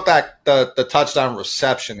talk about the touchdown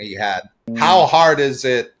reception he had. How hard is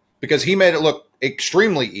it? Because he made it look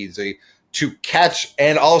extremely easy to catch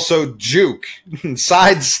and also juke,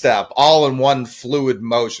 sidestep, all in one fluid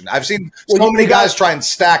motion. I've seen so many guys try and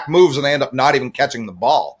stack moves and they end up not even catching the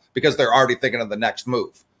ball because they're already thinking of the next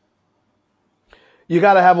move. You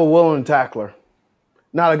got to have a willing tackler,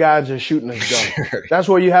 not a guy just shooting his gun. Sure. That's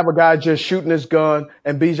where you have a guy just shooting his gun,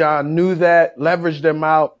 and Bijan knew that, leveraged them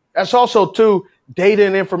out. That's also, too, data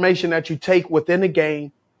and information that you take within the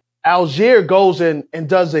game. Algier goes in and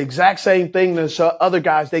does the exact same thing as other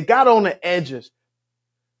guys. They got on the edges.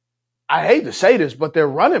 I hate to say this, but their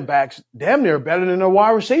running backs damn near better than their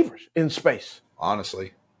wide receivers in space.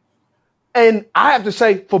 Honestly. And I have to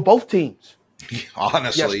say, for both teams.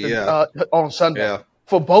 Honestly, on Sunday. Yeah.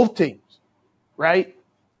 For both teams, right?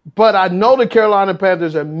 But I know the Carolina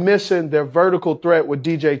Panthers are missing their vertical threat with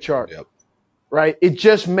DJ Chark. Yep. Right? It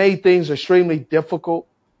just made things extremely difficult.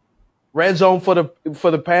 Red zone for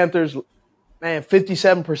the Panthers, man,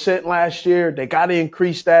 57% last year. They got to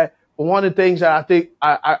increase that. But one of the things that I think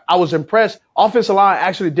I was impressed, offensive line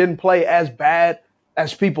actually didn't play as bad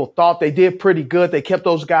as people thought. They did pretty good. They kept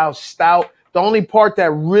those guys stout. The only part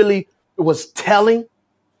that really was telling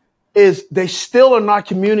is they still are not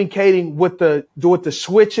communicating with the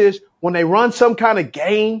switches. When they run some kind of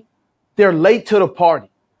game, they're late to the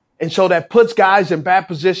party. And so that puts guys in bad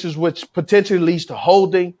positions, which potentially leads to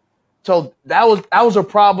holding. So that was a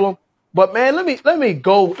problem. But man, let me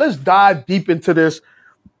go. Let's dive deep into this.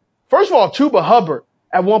 First of all, Chuba Hubbard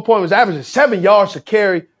at one point was averaging 7 yards to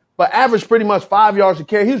carry, but averaged pretty much 5 yards to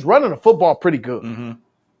carry. He was running the football pretty good. Mm-hmm.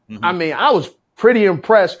 Mm-hmm. I mean, I was pretty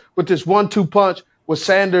impressed with this 1-2 punch with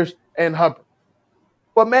Sanders and Hubbard.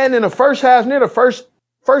 But man, in the first half, near the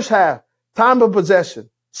first half, time of possession,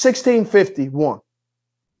 16:51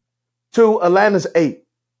 to Atlanta's 8.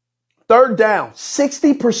 Third down,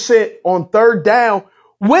 60% on third down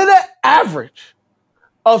with an average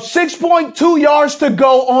of 6.2 yards to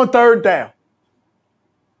go on third down.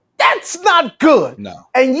 That's not good. No.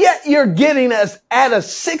 And yet you're getting us at a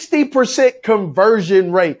 60%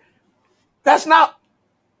 conversion rate. That's not.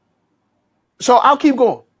 So I'll keep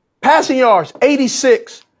going. Passing yards,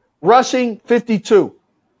 86. Rushing, 52.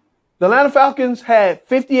 The Atlanta Falcons had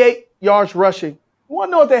 58 yards rushing. You want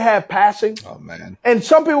to know what they had passing? Oh, man. And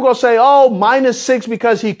some people going to say, -6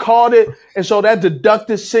 because he caught it, and so that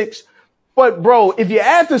deducted 6. But, bro, if you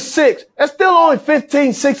add the 6, that's still only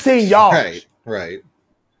 15, 16 yards. Right.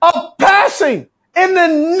 Of passing in the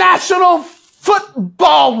National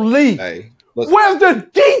Football League, where the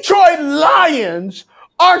Detroit Lions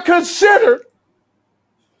are considered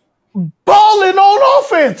balling on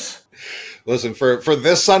offense. Listen, for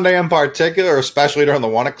this Sunday in particular, especially during the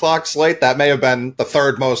 1 o'clock slate, that may have been the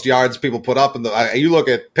third most yards people put up. You look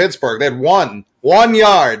at Pittsburgh, they had 1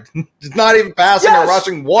 yard. It's not even passing or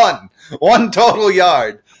rushing, one total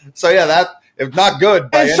yard. So, yeah, if not good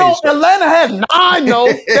by And any so stretch. Atlanta had 9, though.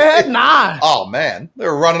 They had 9. Oh, man. They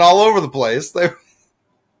were running all over the place.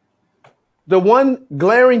 The one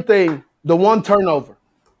glaring thing, the one turnover.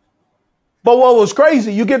 But what was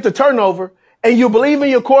crazy, you get the turnover, and you believe in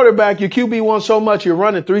your quarterback, your QB1 so much, you're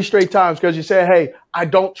running 3 straight times because you say, hey, I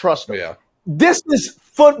don't trust him. Yeah. This is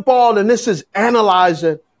football, and this is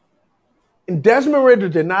analyzing. And Desmond Ridder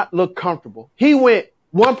did not look comfortable. He went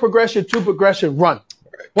 1 progression, 2 progression, run.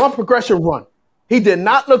 1 progression, run. He did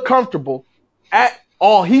not look comfortable at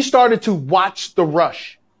all. He started to watch the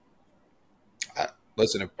rush.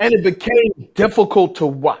 Listen, and it became difficult to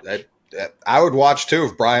watch. I would watch too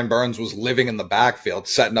if Brian Burns was living in the backfield,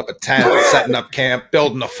 setting up a tent, setting up camp,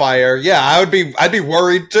 building a fire. Yeah, I'd be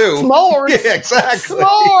worried too. S'mores. Yeah, exactly.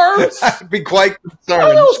 S'mores. I'd be quite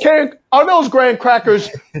concerned. Are those graham crackers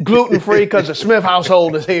gluten free because the Smith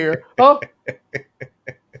household is here? Huh?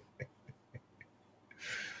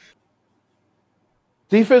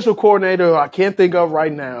 Defensive coordinator who I can't think of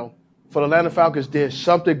right now for the Atlanta Falcons did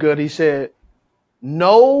something good. He said,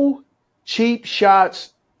 no cheap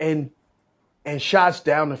shots and shots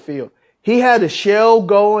down the field. He had a shell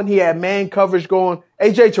going. He had man coverage going.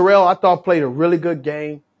 A.J. Terrell, I thought, played a really good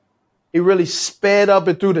game. He really sped up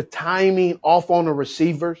and threw the timing off on the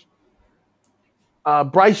receivers.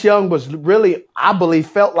 Bryce Young was really, I believe,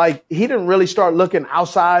 felt like he didn't really start looking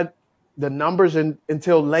outside the numbers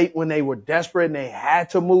until late when they were desperate and they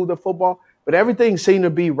had to move the football. But everything seemed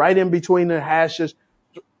to be right in between the hashes,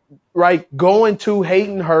 right? Going to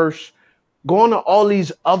Hayden Hurst, going to all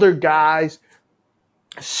these other guys,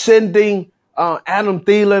 sending Adam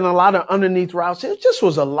Thielen a lot of underneath routes. It just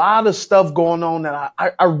was a lot of stuff going on that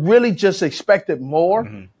I really just expected more,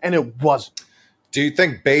 and it wasn't. Do you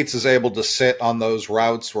think Bates is able to sit on those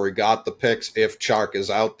routes where he got the picks if Chark is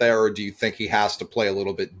out there, or do you think he has to play a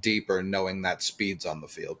little bit deeper knowing that speed's on the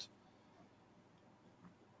field?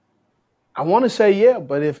 I want to say yeah,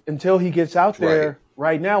 but until he gets out there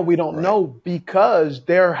right now, we don't know, because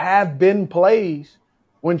there have been plays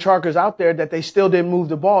when Chark is out there that they still didn't move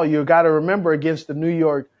the ball. You got to remember against the New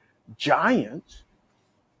York Giants,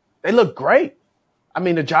 they look great. I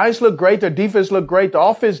mean, the Giants look great. Their defense looked great. The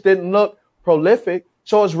offense didn't look prolific.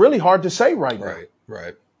 So it's really hard to say right now.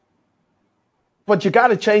 Right. But you got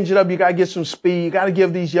to change it up. You got to get some speed. You got to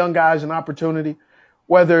give these young guys an opportunity,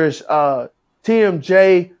 whether it's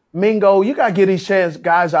TMJ, Mingo. You got to give these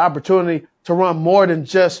guys an opportunity to run more than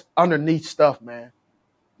just underneath stuff, man.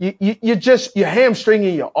 You're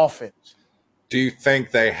hamstringing your offense. Do you think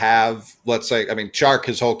they have, let's say, I mean, Chark,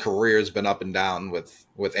 his whole career has been up and down with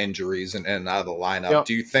injuries and out of the lineup. Yep.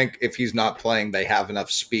 Do you think if he's not playing, they have enough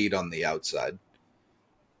speed on the outside?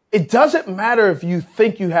 It doesn't matter if you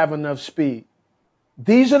think you have enough speed.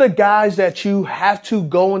 These are the guys that you have to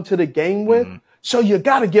go into the game with, so you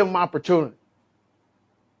got to give them opportunity.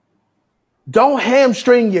 Don't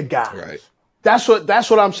hamstring your guys. Right. That's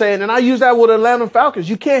what I'm saying, and I use that with Atlanta Falcons.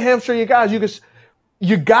 You can't hamstring your guys.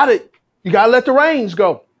 You got to let the reins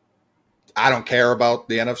go. I don't care about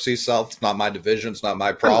the NFC South. It's not my division. It's not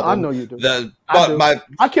my problem. I know you do.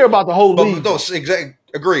 I care about the whole league.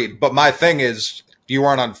 Agreed. But my thing is, you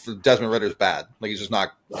weren't on Desmond Ridder's bad. Like, he's just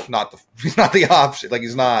he's not the option. Like,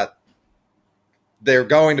 he's not. They're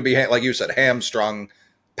going to be, like you said, hamstrung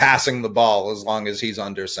passing the ball as long as he's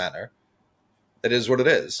under center. It is what it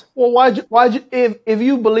is. Well, why'd you if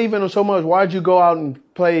you believe in him so much, why'd you go out and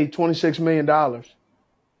play $26 million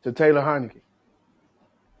to Taylor Heineke?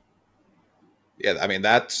 Yeah, I mean,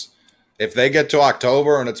 that's if they get to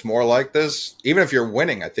October and it's more like this, even if you're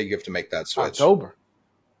winning, I think you have to make that switch.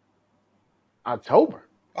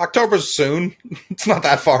 October's soon. It's not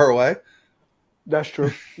that far away. That's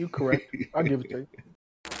true. You're correct. I'll give it to you.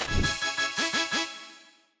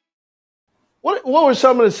 What were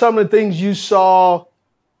some of the things you saw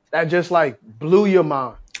that just like blew your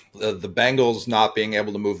mind? The Bengals not being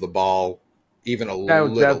able to move the ball even a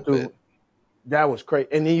little bit. That was crazy.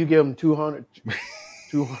 And then you give them 200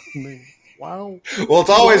 million. Wow. Well, it's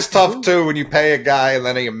always tough, too, when you pay a guy and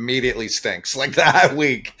then he immediately stinks. Like that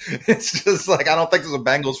week. It's just like, I don't think there's a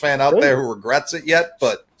Bengals fan out there who regrets it yet,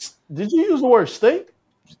 but. Did you use the word stink?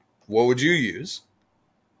 What would you use?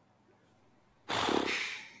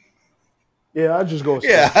 Yeah, I just go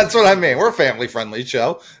stink. Yeah, that's what I mean. We're a family-friendly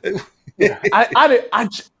show. Yeah, I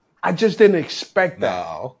just didn't expect that.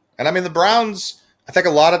 No. And I mean, the Browns, I think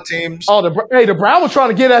a lot of teams. Oh, the Brown was trying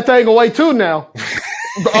to get that thing away too now.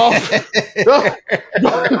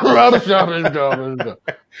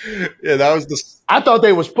 Yeah, that was the. I thought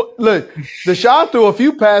they was look. Deshaun threw a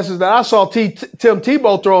few passes that I saw Tim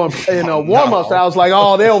Tebow throwing in warm-ups. I was like,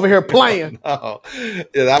 oh, they over here playing. No.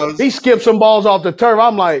 Yeah, that was. He skipped some balls off the turf.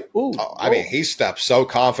 I'm like, ooh. Oh, I mean, he stepped so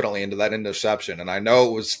confidently into that interception, and I know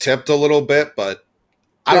it was tipped a little bit, but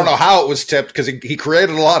I don't know how it was tipped because he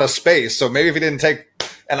created a lot of space. So maybe if he didn't take,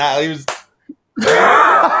 and he was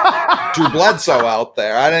Drew Bledsoe out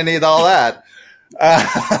there. I didn't need all that.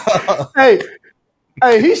 Hey,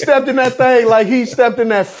 he stepped in that thing like he stepped in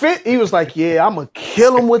that fit. He was like, yeah, I'm going to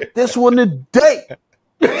kill him with this one today.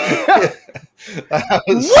 Where did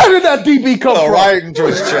that DB come from? Right into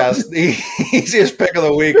his chest. The easiest pick of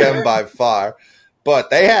the weekend by far. But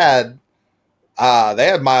they had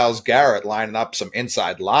Myles Garrett lining up some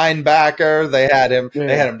inside linebacker. They had him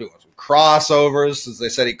doing some crossovers since they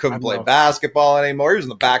said he couldn't play basketball anymore. He was in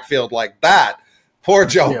the backfield like that. Poor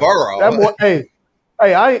Joe Burrow. That boy, hey,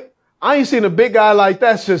 I ain't seen a big guy like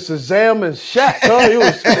that since Shazam and Shaq.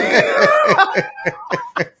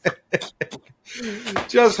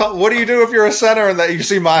 Just what do you do if you're a center and that you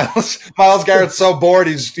see Myles Garrett's so bored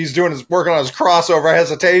he's working on his crossover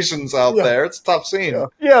hesitations out there? It's a tough scene.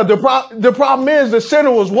 Yeah, the problem is the center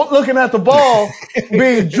was looking at the ball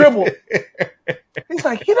being dribbled. He's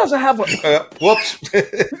like, he doesn't have a whoops.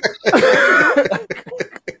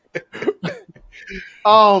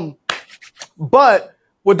 But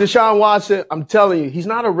with Deshaun Watson, I'm telling you, he's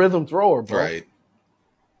not a rhythm thrower, bro. Right.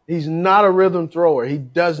 He's not a rhythm thrower. He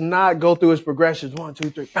does not go through his progressions. 1, 2,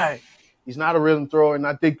 3, bang. He's not a rhythm thrower, and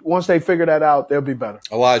I think once they figure that out, they'll be better.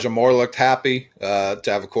 Elijah Moore looked happy to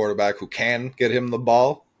have a quarterback who can get him the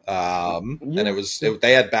ball. And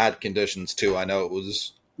they had bad conditions too. I know it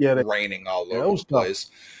was raining all over the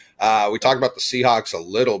place. We talked about the Seahawks a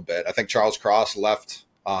little bit. I think Charles Cross left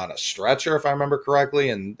on a stretcher, if I remember correctly,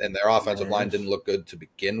 and their offensive line didn't look good to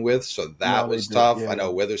begin with, so that was tough. Yeah. I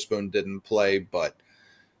know Witherspoon didn't play, but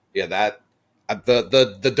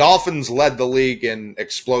the Dolphins led the league in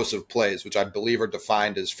explosive plays, which I believe are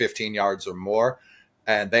defined as 15 yards or more,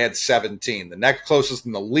 and they had 17. The next closest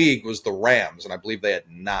in the league was the Rams, and I believe they had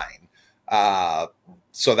 9.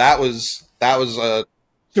 So that was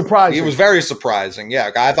surprising. It was very surprising.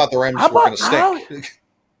 Yeah, I thought the Rams were going to stink.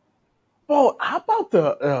 Bro, how about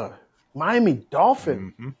the Miami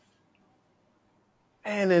Dolphins? Mm-hmm.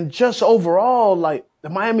 And then just overall, like the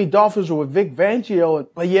Miami Dolphins were with Vic Fangio,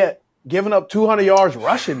 but yet giving up 200 yards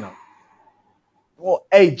rushing them. Well,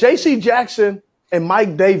 hey, J.C. Jackson and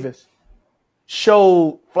Mike Davis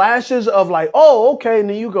showed flashes of like, oh, okay, and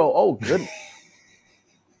then you go, oh, goodness.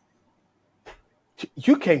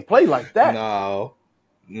 You can't play like that. No.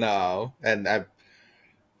 And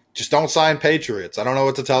just don't sign Patriots. I don't know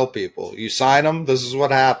what to tell people. You sign them, this is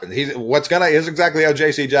what happens. Is exactly how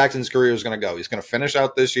J.C. Jackson's career is going to go. He's going to finish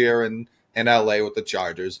out this year in L.A. with the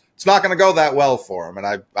Chargers. It's not going to go that well for him,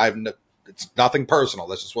 and it's nothing personal.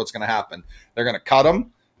 That's just what's going to happen. They're going to cut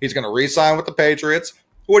him. He's going to re-sign with the Patriots.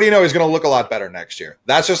 What do you know? He's going to look a lot better next year.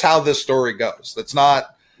 That's just how this story goes. That's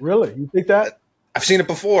not really. You think that? I've seen it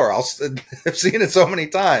before. I've seen it so many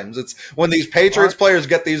times. It's when these Patriots players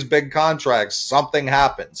get these big contracts, something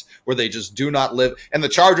happens where they just do not live. And the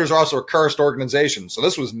Chargers are also a cursed organization, so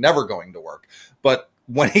this was never going to work. But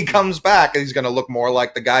when he comes back, he's going to look more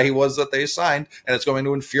like the guy he was that they signed, and it's going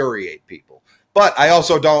to infuriate people. But I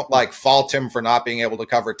also don't fault him for not being able to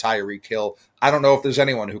cover Tyreek Hill. I don't know if there's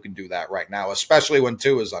anyone who can do that right now, especially when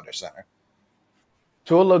Tua is under center.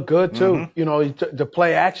 Tua looked good too. Mm-hmm. You know, the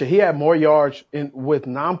play action. He had more yards with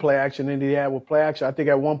non-play action than he had with play action. I think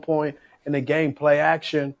at one point in the game, play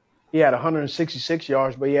action, he had 166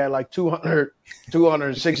 yards, but he had like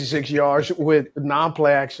 266 yards with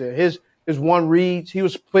non-play action. His one reads, he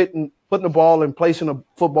was putting the ball and placing the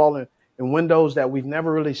football in windows that we've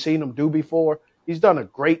never really seen him do before. He's done a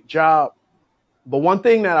great job. But one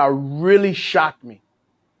thing that really shocked me,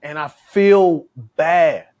 and I feel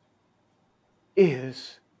bad,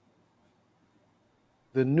 is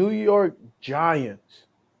the New York Giants.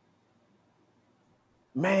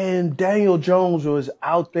 Man, Daniel Jones was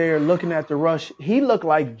out there looking at the rush. He looked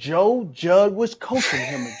like Joe Judge was coaching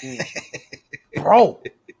him again. Bro.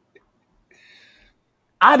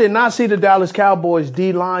 I did not see the Dallas Cowboys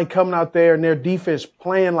D-line coming out there and their defense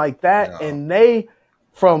playing like that. No. And they,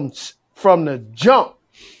 from the jump,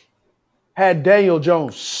 had Daniel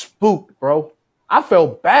Jones spooked, bro. I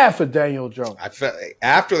felt bad for Daniel Jones.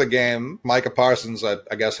 After the game, Micah Parsons, I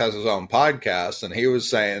guess, has his own podcast, and he was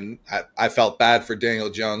saying, I felt bad for Daniel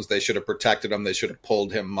Jones. They should have protected him. They should have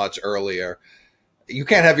pulled him much earlier. You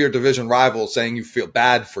can't have your division rival saying you feel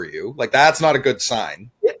bad for you. Like, that's not a good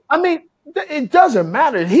sign. I mean, It doesn't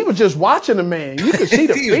matter. He was just watching the man. You could see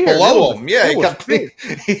the He fear. was below him. Yeah,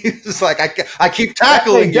 he's like, I keep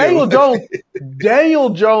tackling Hey, Daniel you. Jones. Daniel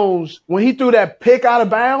Jones, when he threw that pick out of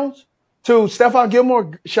bounds to Stephon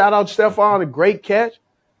Gilmore, shout out Stephon, a great catch.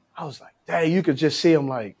 I was like, dang, you could just see him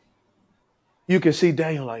like, you could see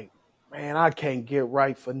Daniel like, man, I can't get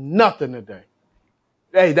right for nothing today.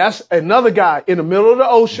 Hey, that's another guy in the middle of the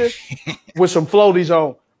ocean with some floaties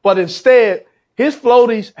on. But instead, his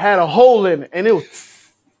floaties had a hole in it, and it was.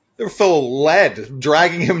 They were full of lead,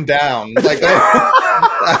 dragging him down. Like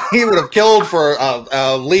he would have killed for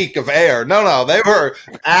a leak of air. No, they were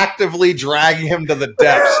actively dragging him to the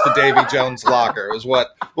depths to Davy Jones' locker. Is what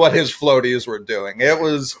his floaties were doing. It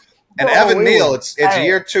was. And Evan Neal, it's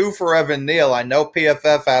year 2 for Evan Neal. I know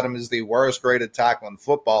PFF had him as the worst graded tackle in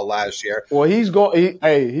football last year. Well, which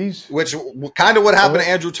kind of what happened to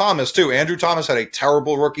Andrew Thomas too. Andrew Thomas had a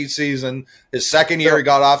terrible rookie season. His second year, he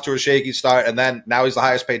got off to a shaky start, and then now he's the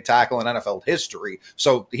highest paid tackle in NFL history.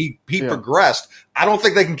 So he progressed. I don't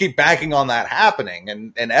think they can keep banking on that happening.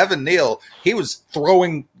 And Evan Neal, he was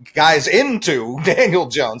throwing guys into Daniel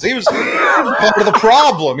Jones. He was part of the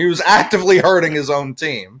problem. He was actively hurting his own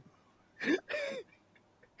team.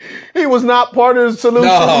 He was not part of the solution.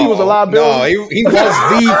 He was a liability. No, he was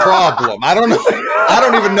the problem. I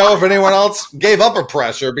don't even know if anyone else gave up a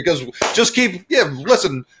pressure because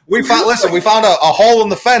listen, we found a hole in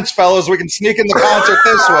the fence, fellas. We can sneak in the concert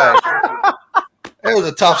this way. It was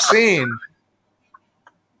a tough scene.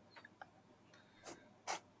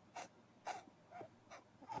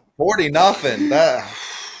 $40-0.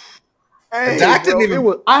 Dak didn't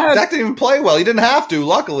even play well. He didn't have to,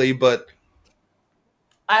 luckily, but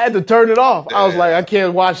I had to turn it off. I was like, I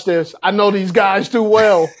can't watch this. I know these guys too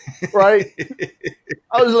well, right?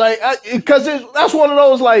 I was like, because that's one of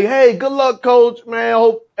those like, hey, good luck, coach, man. I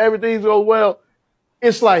hope everything's going well.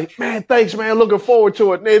 It's like, man, thanks, man. Looking forward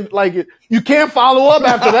to it. And then, like, you can't follow up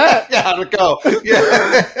after that. Gotta go.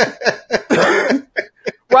 Yeah.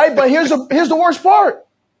 Right, but here's the worst part.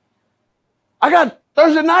 I got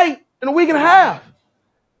Thursday night in a week and a half.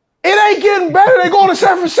 It ain't getting better. They're going to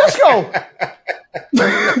San Francisco.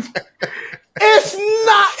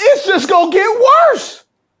 It's just going to get worse.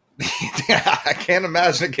 Yeah, I can't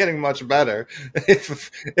imagine it getting much better.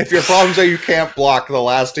 If your problems are you can't block the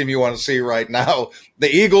last team you want to see right now,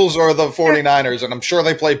 the Eagles or the 49ers, and I'm sure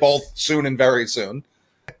they play both soon and very soon.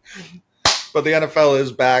 But the NFL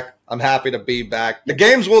is back. I'm happy to be back. The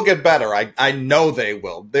games will get better. I know they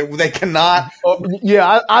will. They cannot.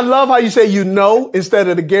 I love how you say instead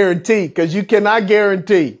of the guarantee, because you cannot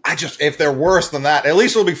guarantee. If they're worse than that, at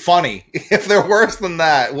least it'll be funny. If they're worse than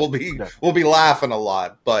that, we'll be laughing a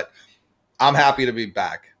lot. But I'm happy to be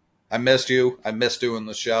back. I missed you. I missed doing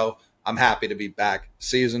the show. I'm happy to be back.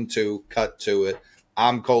 Season 2, cut to it.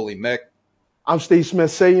 I'm Coley Mick. I'm Steve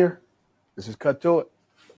Smith Sr. This is Cut to It.